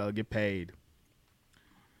paid, big fella. Get paid.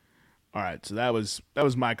 All right, so that was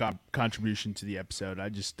my contribution to the episode. I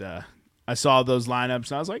just I saw those lineups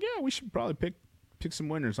and I was like, yeah, we should probably pick some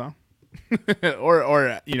winners, huh?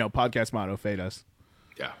 or podcast motto, fade us.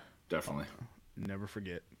 Yeah, definitely. Never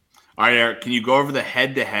forget. All right, Eric, can you go over the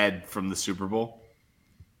head-to-head from the Super Bowl?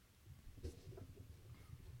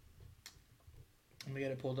 Let me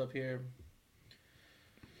get it pulled up here.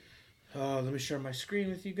 Let me share my screen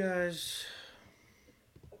with you guys.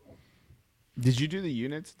 Did you do the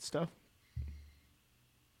units and stuff?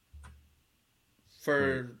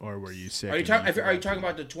 For or were you sick? are you talking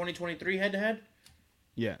about the 2023 head to head?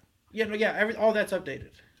 Yeah. Yeah, no, yeah. All that's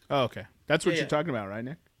updated. Oh, okay. That's what Yeah, you're yeah. talking about, right,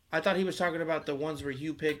 Nick? I thought he was talking about the ones where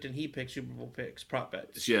you picked and he picked Super Bowl picks, prop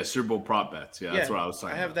bets. Yeah, Super Bowl prop bets. Yeah, that's what I was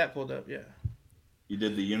talking I have about. that pulled up. Yeah. You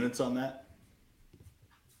did the units on that?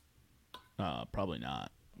 Probably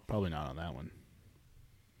not. Probably not on that one.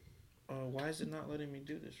 Why is it not letting me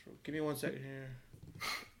do this? Give me 1 second here.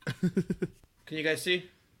 Can you guys see?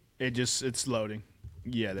 It's loading.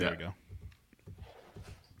 Yeah, there we go.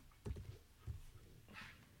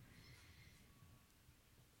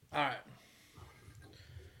 All right.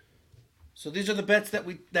 So these are the bets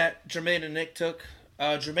that Jermaine and Nick took.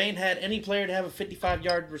 Jermaine had any player to have a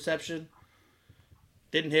 55-yard reception.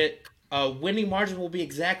 Didn't hit. Winning margin will be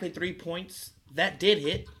exactly 3 points. That did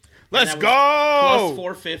hit. Let's go! Plus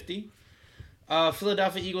 450.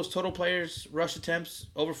 Philadelphia Eagles total players rush attempts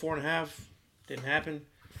over 4.5. Didn't happen.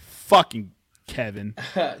 Fucking Kevin.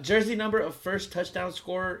 Jersey number of first touchdown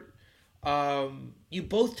scorer. You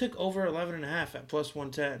both took over 11.5 at plus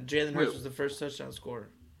 110. Jalen Hurts was the first touchdown scorer.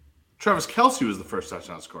 Travis Kelce was the first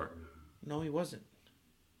touchdown scorer. No, he wasn't.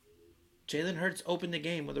 Jalen Hurts opened the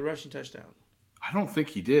game with a rushing touchdown. I don't think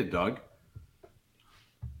he did, Doug.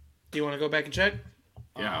 Do you want to go back and check?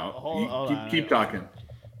 Yeah, hold on. keep talking.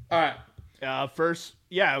 All right. First,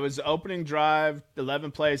 it was opening drive, 11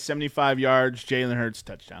 plays, 75 yards, Jalen Hurts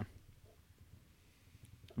touchdown.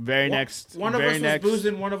 One of us was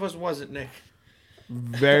boozing, one of us wasn't, Nick.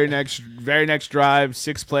 Very next drive,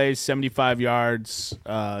 6 plays, 75 yards,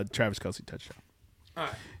 Travis Kelce touchdown. All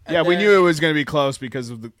right. Yeah, we knew it was going to be close because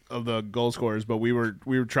of the goal scorers, but we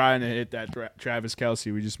were trying to hit that Travis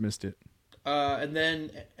Kelce. We just missed it. And then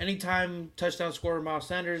anytime touchdown scorer Miles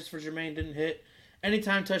Sanders for Jermaine didn't hit.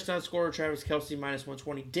 Anytime touchdown scorer Travis Kelce minus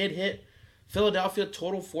 120 did hit. Philadelphia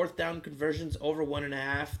total fourth down conversions over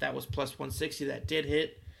 1.5. That was plus 160. That did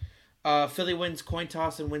hit. Philly wins coin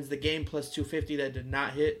toss and wins the game plus 250. That did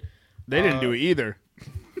not hit. They didn't do it either.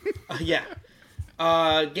 Yeah.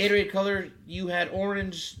 Gatorade color, you had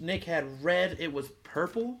orange. Nick had red. It was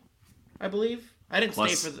purple, I believe. I didn't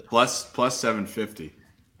stay for the plus 750.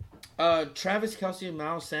 Travis Kelce and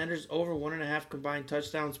Miles Sanders over 1.5 combined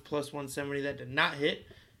touchdowns plus 170. That did not hit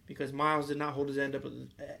because Miles did not hold his end of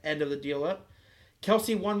the deal up.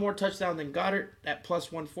 Kelce one more touchdown than Goddard at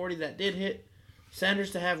plus 140. That did hit.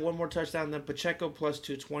 Sanders to have one more touchdown than Pacheco plus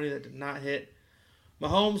 220. That did not hit.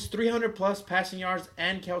 Mahomes 300 plus passing yards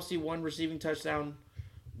and Kelce one receiving touchdown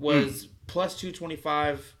was plus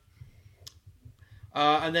 225.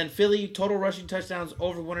 And then Philly total rushing touchdowns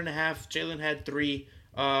over 1.5. Jalen had 3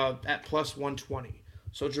 at plus 120.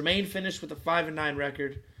 So Jermaine finished with a 5-9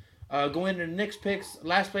 record. Going into Nick's picks,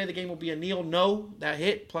 last play of the game will be a Neal no. That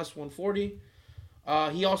hit plus 140.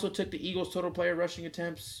 He also took the Eagles total player rushing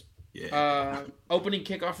attempts. Yeah. Opening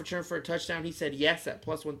kickoff return for a touchdown. He said yes at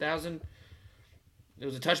plus 1,000. It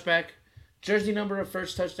was a touchback. Jersey number of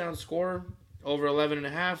first touchdown scorer over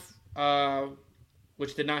 11.5,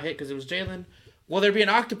 which did not hit because it was Jalen. Will there be an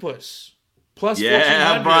octopus? Plus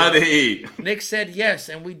 1,400. Buddy. Nick said yes,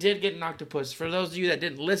 and we did get an octopus. For those of you that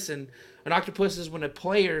didn't listen, an octopus is when a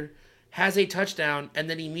player has a touchdown and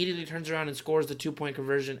then immediately turns around and scores the 2-point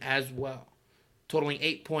conversion as well, totaling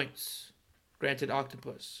 8 points. Granted,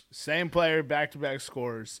 octopus. Same player, back-to-back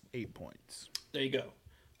scores, 8 points. There you go.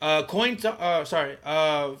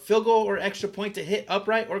 Field goal or extra point to hit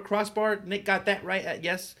upright or crossbar. Nick got that right at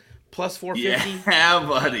yes, plus 450. Yeah,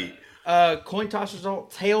 buddy. Coin toss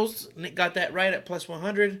result, tails. Nick got that right at plus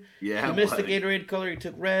 100. Yeah, he missed buddy. the Gatorade color. He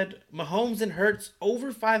took red. Mahomes and Hurts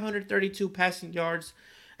over 532 passing yards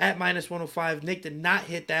at minus 105. Nick did not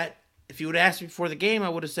hit that. If you would ask me before the game, I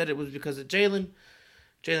would have said it was because of Jalen.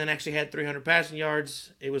 Jalen actually had 300 passing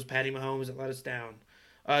yards. It was Patty Mahomes that let us down.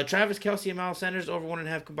 Travis Kelce and Miles Sanders over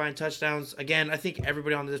 1.5 combined touchdowns. Again, I think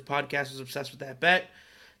everybody on this podcast was obsessed with that bet.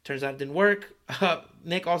 Turns out it didn't work.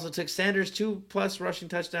 Nick also took Sanders 2+ rushing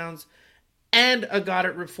touchdowns and a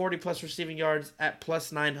Goddard 40+ receiving yards at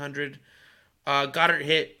plus 900. Goddard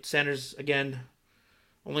hit. Sanders, again,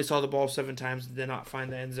 only saw the ball 7 times and did not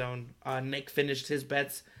find the end zone. Nick finished his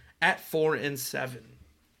bets at 4-7.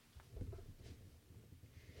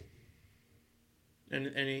 And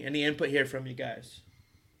any input here from you guys?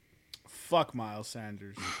 Fuck Miles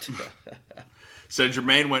Sanders. So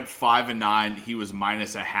Jermaine went 5-9. He was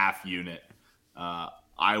minus a half unit.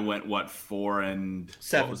 I went 4 and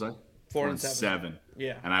 7. What was I? 4 and 7.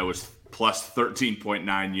 Yeah. And I was plus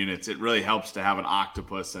 13.9 units. It really helps to have an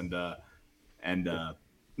octopus and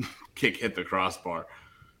kick hit the crossbar.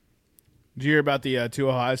 Did you hear about the 2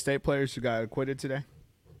 Ohio State players who got acquitted today?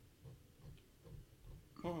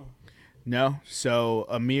 No. So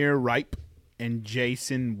Amir Ripe and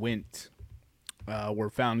Jason Wint were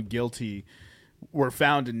found guilty. Were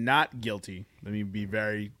found not guilty. Let me be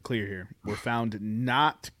very clear here. Were found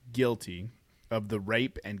not guilty of the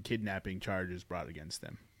rape and kidnapping charges brought against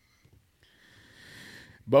them.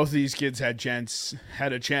 Both of these kids had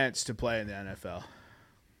a chance to play in the NFL.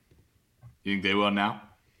 You think they will now?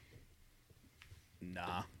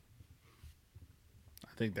 Nah. I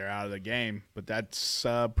think they're out of the game, but that's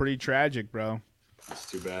pretty tragic, bro. That's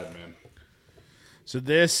too bad, man. So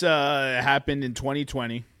this happened in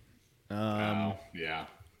 2020. Wow. Yeah.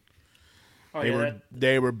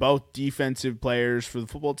 They were both defensive players for the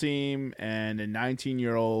football team, and a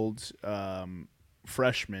 19-year-old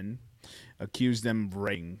freshman accused them of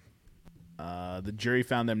raping. The jury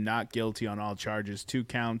found them not guilty on all charges, 2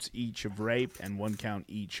 counts each of rape and 1 count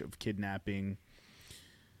each of kidnapping.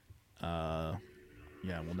 No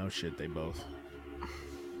shit, they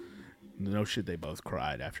both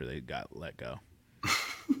cried after they got let go.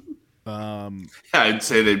 I'd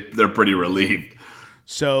say they're pretty relieved.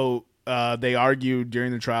 So they argued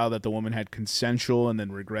during the trial that the woman had consensual and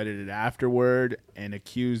then regretted it afterward, and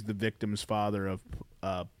accused the victim's father of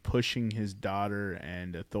pushing his daughter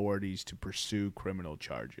and authorities to pursue criminal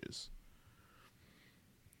charges.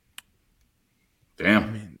 Damn. I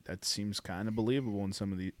mean, that seems kind of believable in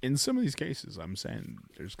some of these cases. I'm saying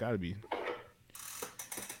there's got to be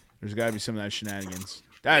some of that shenanigans.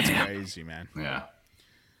 That's crazy, man. Yeah.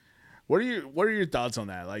 What are your thoughts on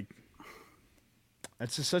that? Like,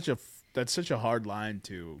 that's such a hard line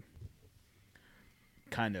to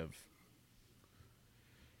kind of,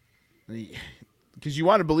 because you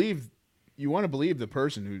want to believe the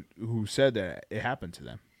person who said that it happened to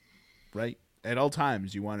them, right? At all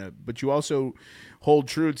times but you also hold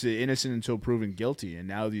true to innocent until proven guilty. And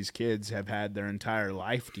now these kids have had their entire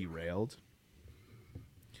life derailed.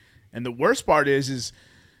 And the worst part is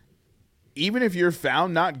even if you're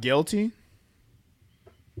found not guilty,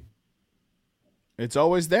 it's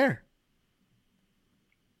always there.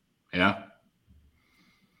 Yeah.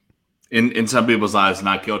 In some people's eyes,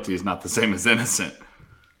 not guilty is not the same as innocent.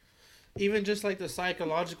 Even just like the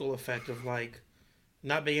psychological effect of like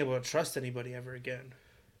not being able to trust anybody ever again.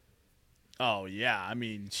 Oh yeah, I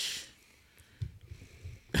mean,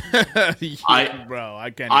 I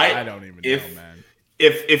don't even know, man.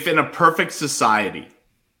 If in a perfect society,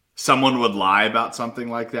 someone would lie about something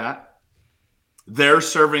like that, they're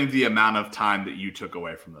serving the amount of time that you took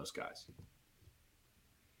away from those guys.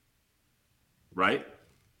 Right?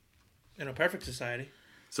 In a perfect society.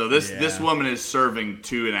 So this woman is serving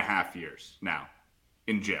 2.5 years now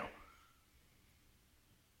in jail.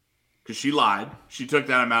 Because she lied. She took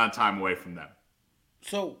that amount of time away from them.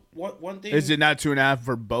 So one thing is it not 2.5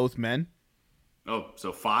 for both men? Oh,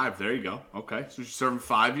 so 5. There you go. Okay, so she's serving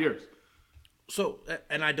 5 years. So,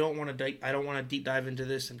 and I don't want to deep dive into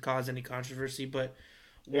this and cause any controversy, but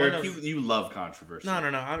Eric, you love controversy. No.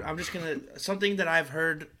 I'm just gonna something that I've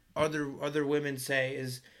heard other women say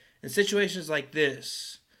is in situations like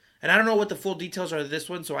this, and I don't know what the full details are of this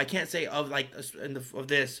one, so I can't say of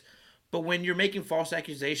this. But when you're making false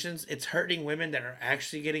accusations, it's hurting women that are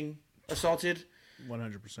actually getting assaulted.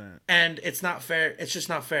 100%. And it's not fair. It's just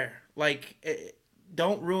not fair. Like,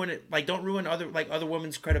 don't ruin it. Like, don't ruin other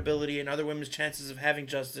women's credibility and other women's chances of having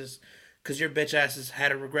justice because your bitch asses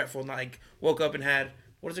had a regretful night. Woke up and had,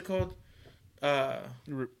 what is it called?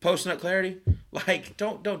 Post-nut clarity. Like,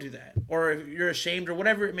 don't do that. Or if you're ashamed or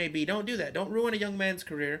whatever it may be, don't do that. Don't ruin a young man's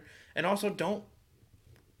career. And also don't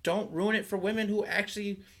ruin it for women who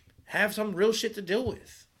actually have some real shit to deal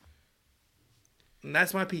with. And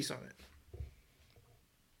that's my piece on it.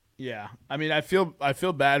 Yeah, I mean, I feel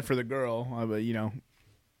bad for the girl,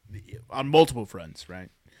 on multiple fronts, right?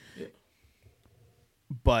 Yeah.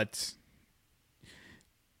 But,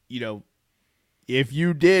 if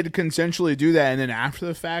you did consensually do that, and then after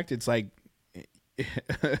the fact, it's like,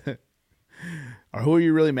 or who are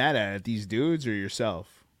you really mad at these dudes or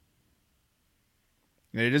yourself?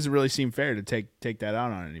 And it doesn't really seem fair to take that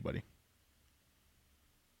out on anybody.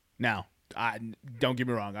 Now, don't get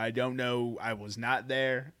me wrong. I don't know. I was not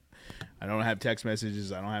there. I don't have text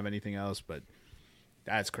messages. I don't have anything else, but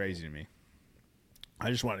that's crazy to me.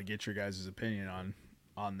 I just want to get your guys' opinion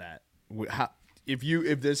on that.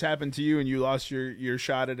 If this happened to you and you lost your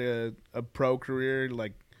shot at a pro career,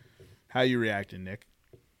 like, how you reacting, Nick?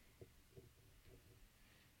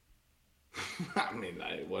 I mean,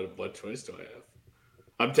 what choice do I have?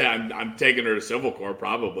 I'm taking her to civil court,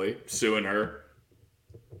 probably suing her.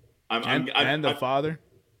 The father.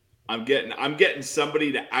 I'm getting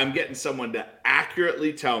someone to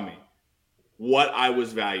accurately tell me what I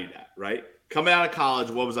was valued at. Right, coming out of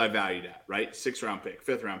college, what was I valued at? Right, 6th round pick,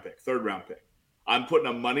 5th round pick, 3rd round pick. I'm putting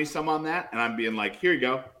a money sum on that, and I'm being like, here you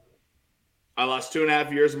go. I lost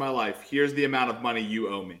 2.5 years of my life. Here's the amount of money you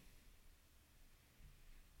owe me.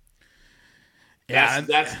 Yeah,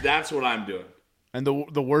 That's what I'm doing. And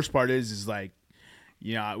the worst part is like,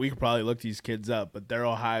 you know, we could probably look these kids up, but they're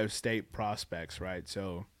Ohio State prospects, right?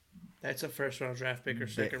 So That's a first-round draft pick or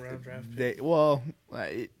second-round draft pick.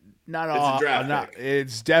 Not It's all. a draft pick.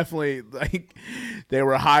 It's definitely like they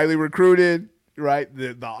were highly recruited, right?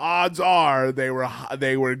 The odds are they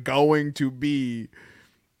were going to be,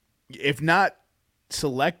 if not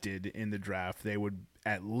selected in the draft, they would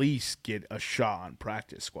at least get a shot on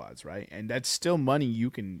practice squads, right? And that's still money you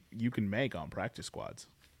can make on practice squads.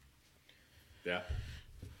 Yeah.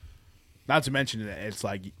 Not to mention that it's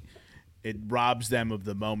like it robs them of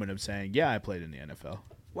the moment of saying, "Yeah, I played in the NFL."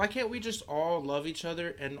 Why can't we just all love each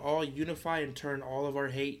other and all unify and turn all of our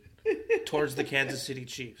hate towards the Kansas City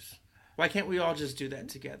Chiefs? Why can't we all just do that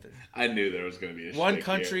together? I knew there was going to be a One shtick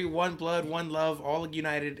country, here. one blood, one love, all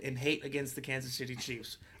united in hate against the Kansas City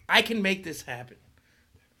Chiefs. I can make this happen.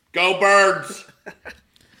 Go Birds!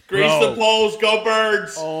 Grease Bro. the poles, go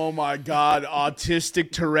Birds! Oh my God,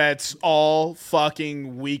 autistic Tourette's all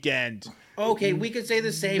fucking weekend. Okay, we could say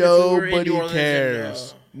the same if we were in New Nobody Orleans.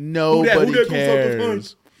 cares. And, Nobody who that comes out the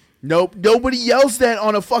cares. Nope. Nobody yells that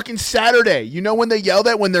on a fucking Saturday. You know when they yell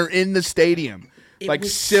that? When they're in the stadium. It Like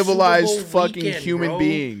was civilized Super Bowl fucking weekend, human bro.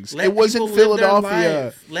 beings. Let It wasn't people live their Philadelphia.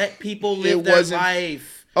 life. Let people live It their wasn't-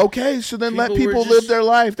 life. Okay, so then let People were people just- live their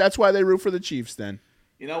life. That's why they root for the Chiefs then.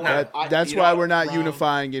 You know what? That's you know why what? we're not Wrong.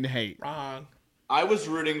 unifying in hate. Wrong. I was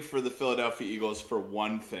rooting for the Philadelphia Eagles for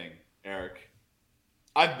one thing, Eric.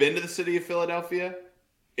 I've been to the city of Philadelphia.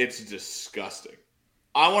 It's disgusting.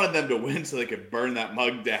 I wanted them to win so they could burn that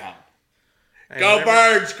mug down. Hey, Go never-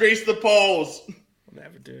 Birds! Grease the poles!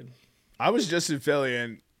 Never, dude. I was just in Philly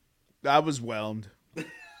and I was whelmed.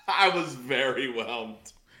 I was very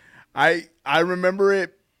whelmed. I remember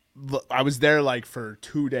it. I was there like for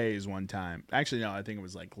 2 days one time. Actually, no, I think it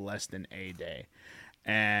was like less than a day.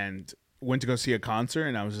 And went to go see a concert,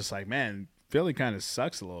 and I was just like, man, Philly kind of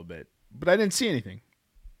sucks a little bit. But I didn't see anything.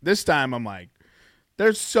 This time, I'm like,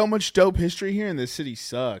 there's so much dope history here, and this city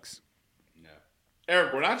sucks. Yeah.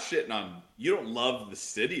 Eric, we're not shitting on you. Don't love the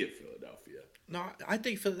city of Philadelphia. No, I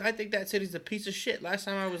think that city's a piece of shit. Last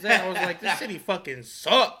time I was there, I was like, this city fucking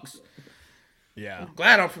sucks. Yeah.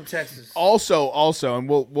 Glad I'm from Texas. Also, and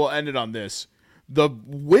we'll end it on this. The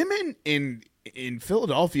women in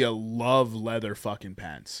Philadelphia love leather fucking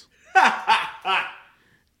pants.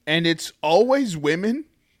 And it's always women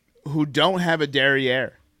who don't have a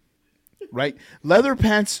derriere. Right? Leather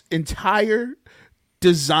pants' entire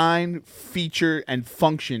design, feature, and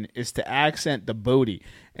function is to accent the booty.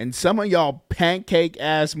 And some of y'all pancake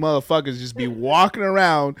ass motherfuckers just be walking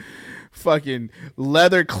around fucking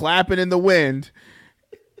leather clapping in the wind.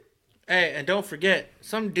 Hey, and don't forget,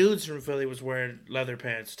 some dudes from Philly was wearing leather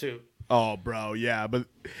pants too. Oh, bro, yeah, but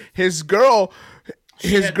his girl,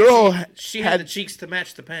 She had the cheeks to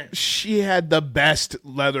match the pants. she had the best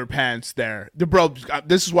leather pants there. Bro,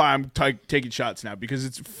 this is why I'm taking shots now, because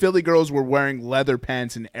it's Philly girls were wearing leather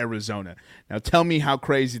pants in Arizona. Now tell me how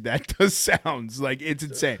crazy that does sounds. Like, it's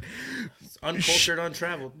insane. It's uncultured,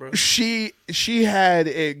 untraveled, bro. She had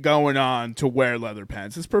it going on to wear leather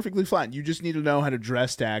pants. It's perfectly fine. You just need to know how to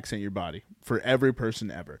dress to accent your body for every person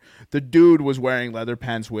ever. The dude was wearing leather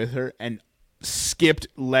pants with her and skipped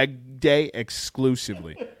leg day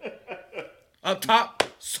exclusively. Up top,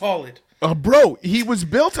 solid. Bro, he was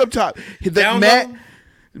built up top. Down low?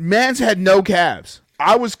 Man's had no calves.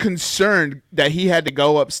 I was concerned that he had to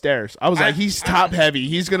go upstairs. I was like, he's top heavy.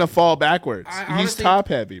 He's going to fall backwards. He's honestly- top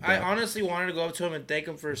heavy, bro. I honestly wanted to go up to him and thank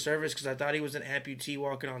him for his service because I thought he was an amputee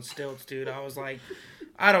walking on stilts, dude. I was like,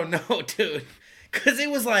 I don't know, dude. Because it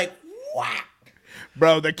was like, whack.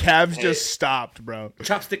 Bro, the calves just stopped, bro.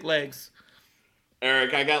 Chopstick legs.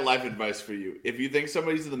 Eric, I got life advice for you. If you think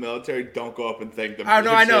somebody's in the military, don't go up and thank them. I for know,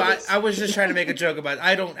 their I know. service. I was just trying to make a joke about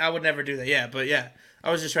it. I would never do that. Yeah, but yeah. I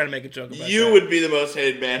was just trying to make a joke about You that. would be the most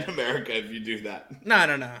hated man in America if you do that. No.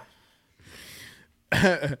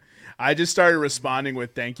 I just started responding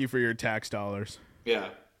with thank you for your tax dollars. Yeah.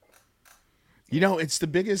 You know, it's the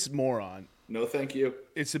biggest moron. No, thank you.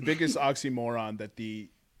 It's the biggest oxymoron that the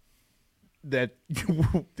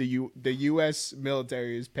U.S.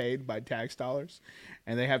 military is paid by tax dollars,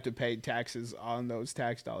 and they have to pay taxes on those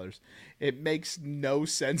tax dollars. It makes no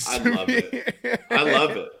sense I to love me. it. I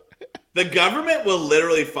love it. The government will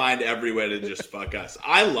literally find every way to just fuck us.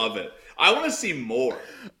 I love it. I want to see more.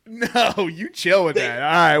 No, you chill with that. All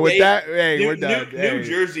right, with that, hey, we're done. New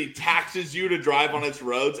Jersey taxes you to drive on its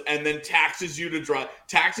roads, and then taxes you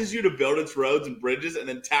to build its roads and bridges, and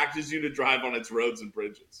then taxes you to drive on its roads and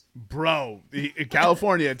bridges. Bro,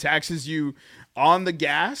 California taxes you on the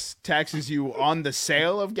gas, taxes you on the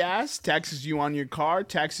sale of gas, taxes you on your car,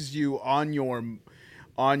 taxes you on your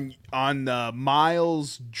on the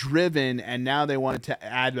miles driven, and now they wanted to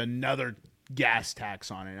add another gas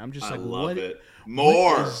tax on it. I'm just like, love it.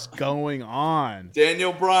 More. What is going on?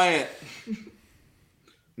 Daniel Bryant.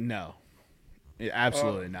 No,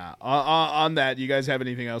 absolutely not. On that, you guys have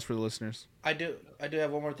anything else for the listeners? I do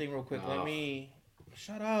have one more thing real quick. Let me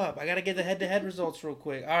shut up. I gotta get the head-to-head results real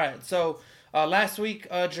quick. All right. So last week,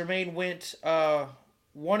 Jermaine went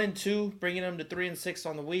 1-2, bringing him to 3-6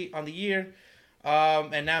 on the year,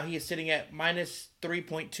 and now he is sitting at minus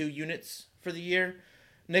 3.2 units for the year.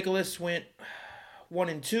 Nicholas went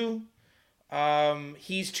 1-2.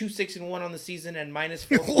 He's 2-6-1 on the season and minus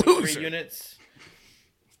 4.3 units.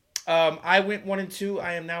 I went 1-2.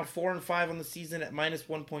 I am now 4-5 on the season at minus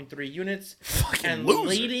 1.3 units. Fucking and loser.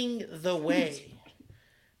 leading the way,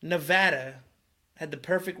 Nevada had the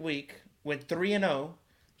perfect week. Went 3-0.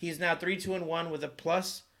 He's now 3-2-1 with a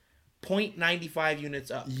plus 0.95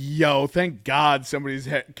 units up. Yo, thank God somebody's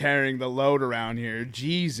carrying the load around here.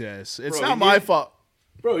 Jesus, it's Bro, not my fault.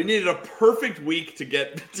 Bro, he needed a perfect week to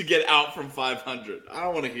get out from 500. I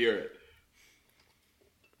don't want to hear it.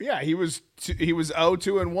 Yeah, he was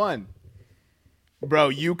 0-2-1. Bro,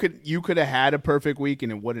 you could have had a perfect week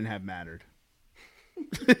and it wouldn't have mattered.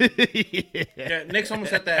 Yeah, Nick's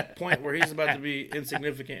almost at that point where he's about to be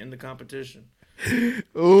insignificant in the competition.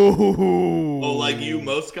 Ooh. Oh, like you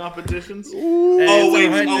most competitions? Hey,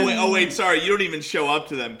 Oh wait, sorry. You don't even show up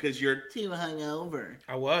to them because you're too hungover.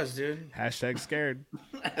 I was, dude. Hashtag scared.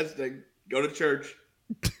 Hashtag go to church.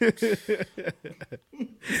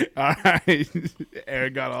 All right.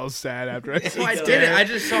 Eric got all sad after I said I that. did it. I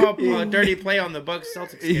just saw a dirty play on the Bucks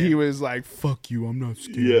Celtics game. He was like, fuck you, I'm not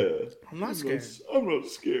scared. Yeah. I'm not scared. I'm not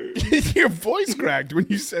scared. Your voice cracked when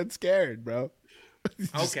you said scared, bro.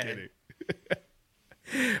 Just Okay. kidding.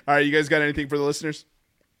 All right, you guys got anything for the listeners?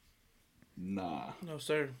 Nah. No,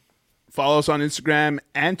 sir. Follow us on Instagram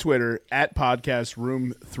and Twitter at Podcast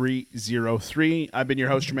Room 303. I've been your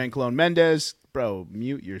host, Jermaine Colon Mendez. Bro,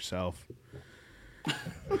 mute yourself.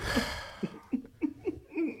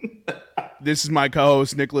 This is my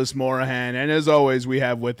co-host, Nicholas Morahan, and as always, we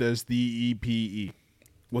have with us the EPE.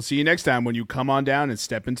 We'll see you next time when you come on down and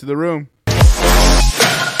step into the room.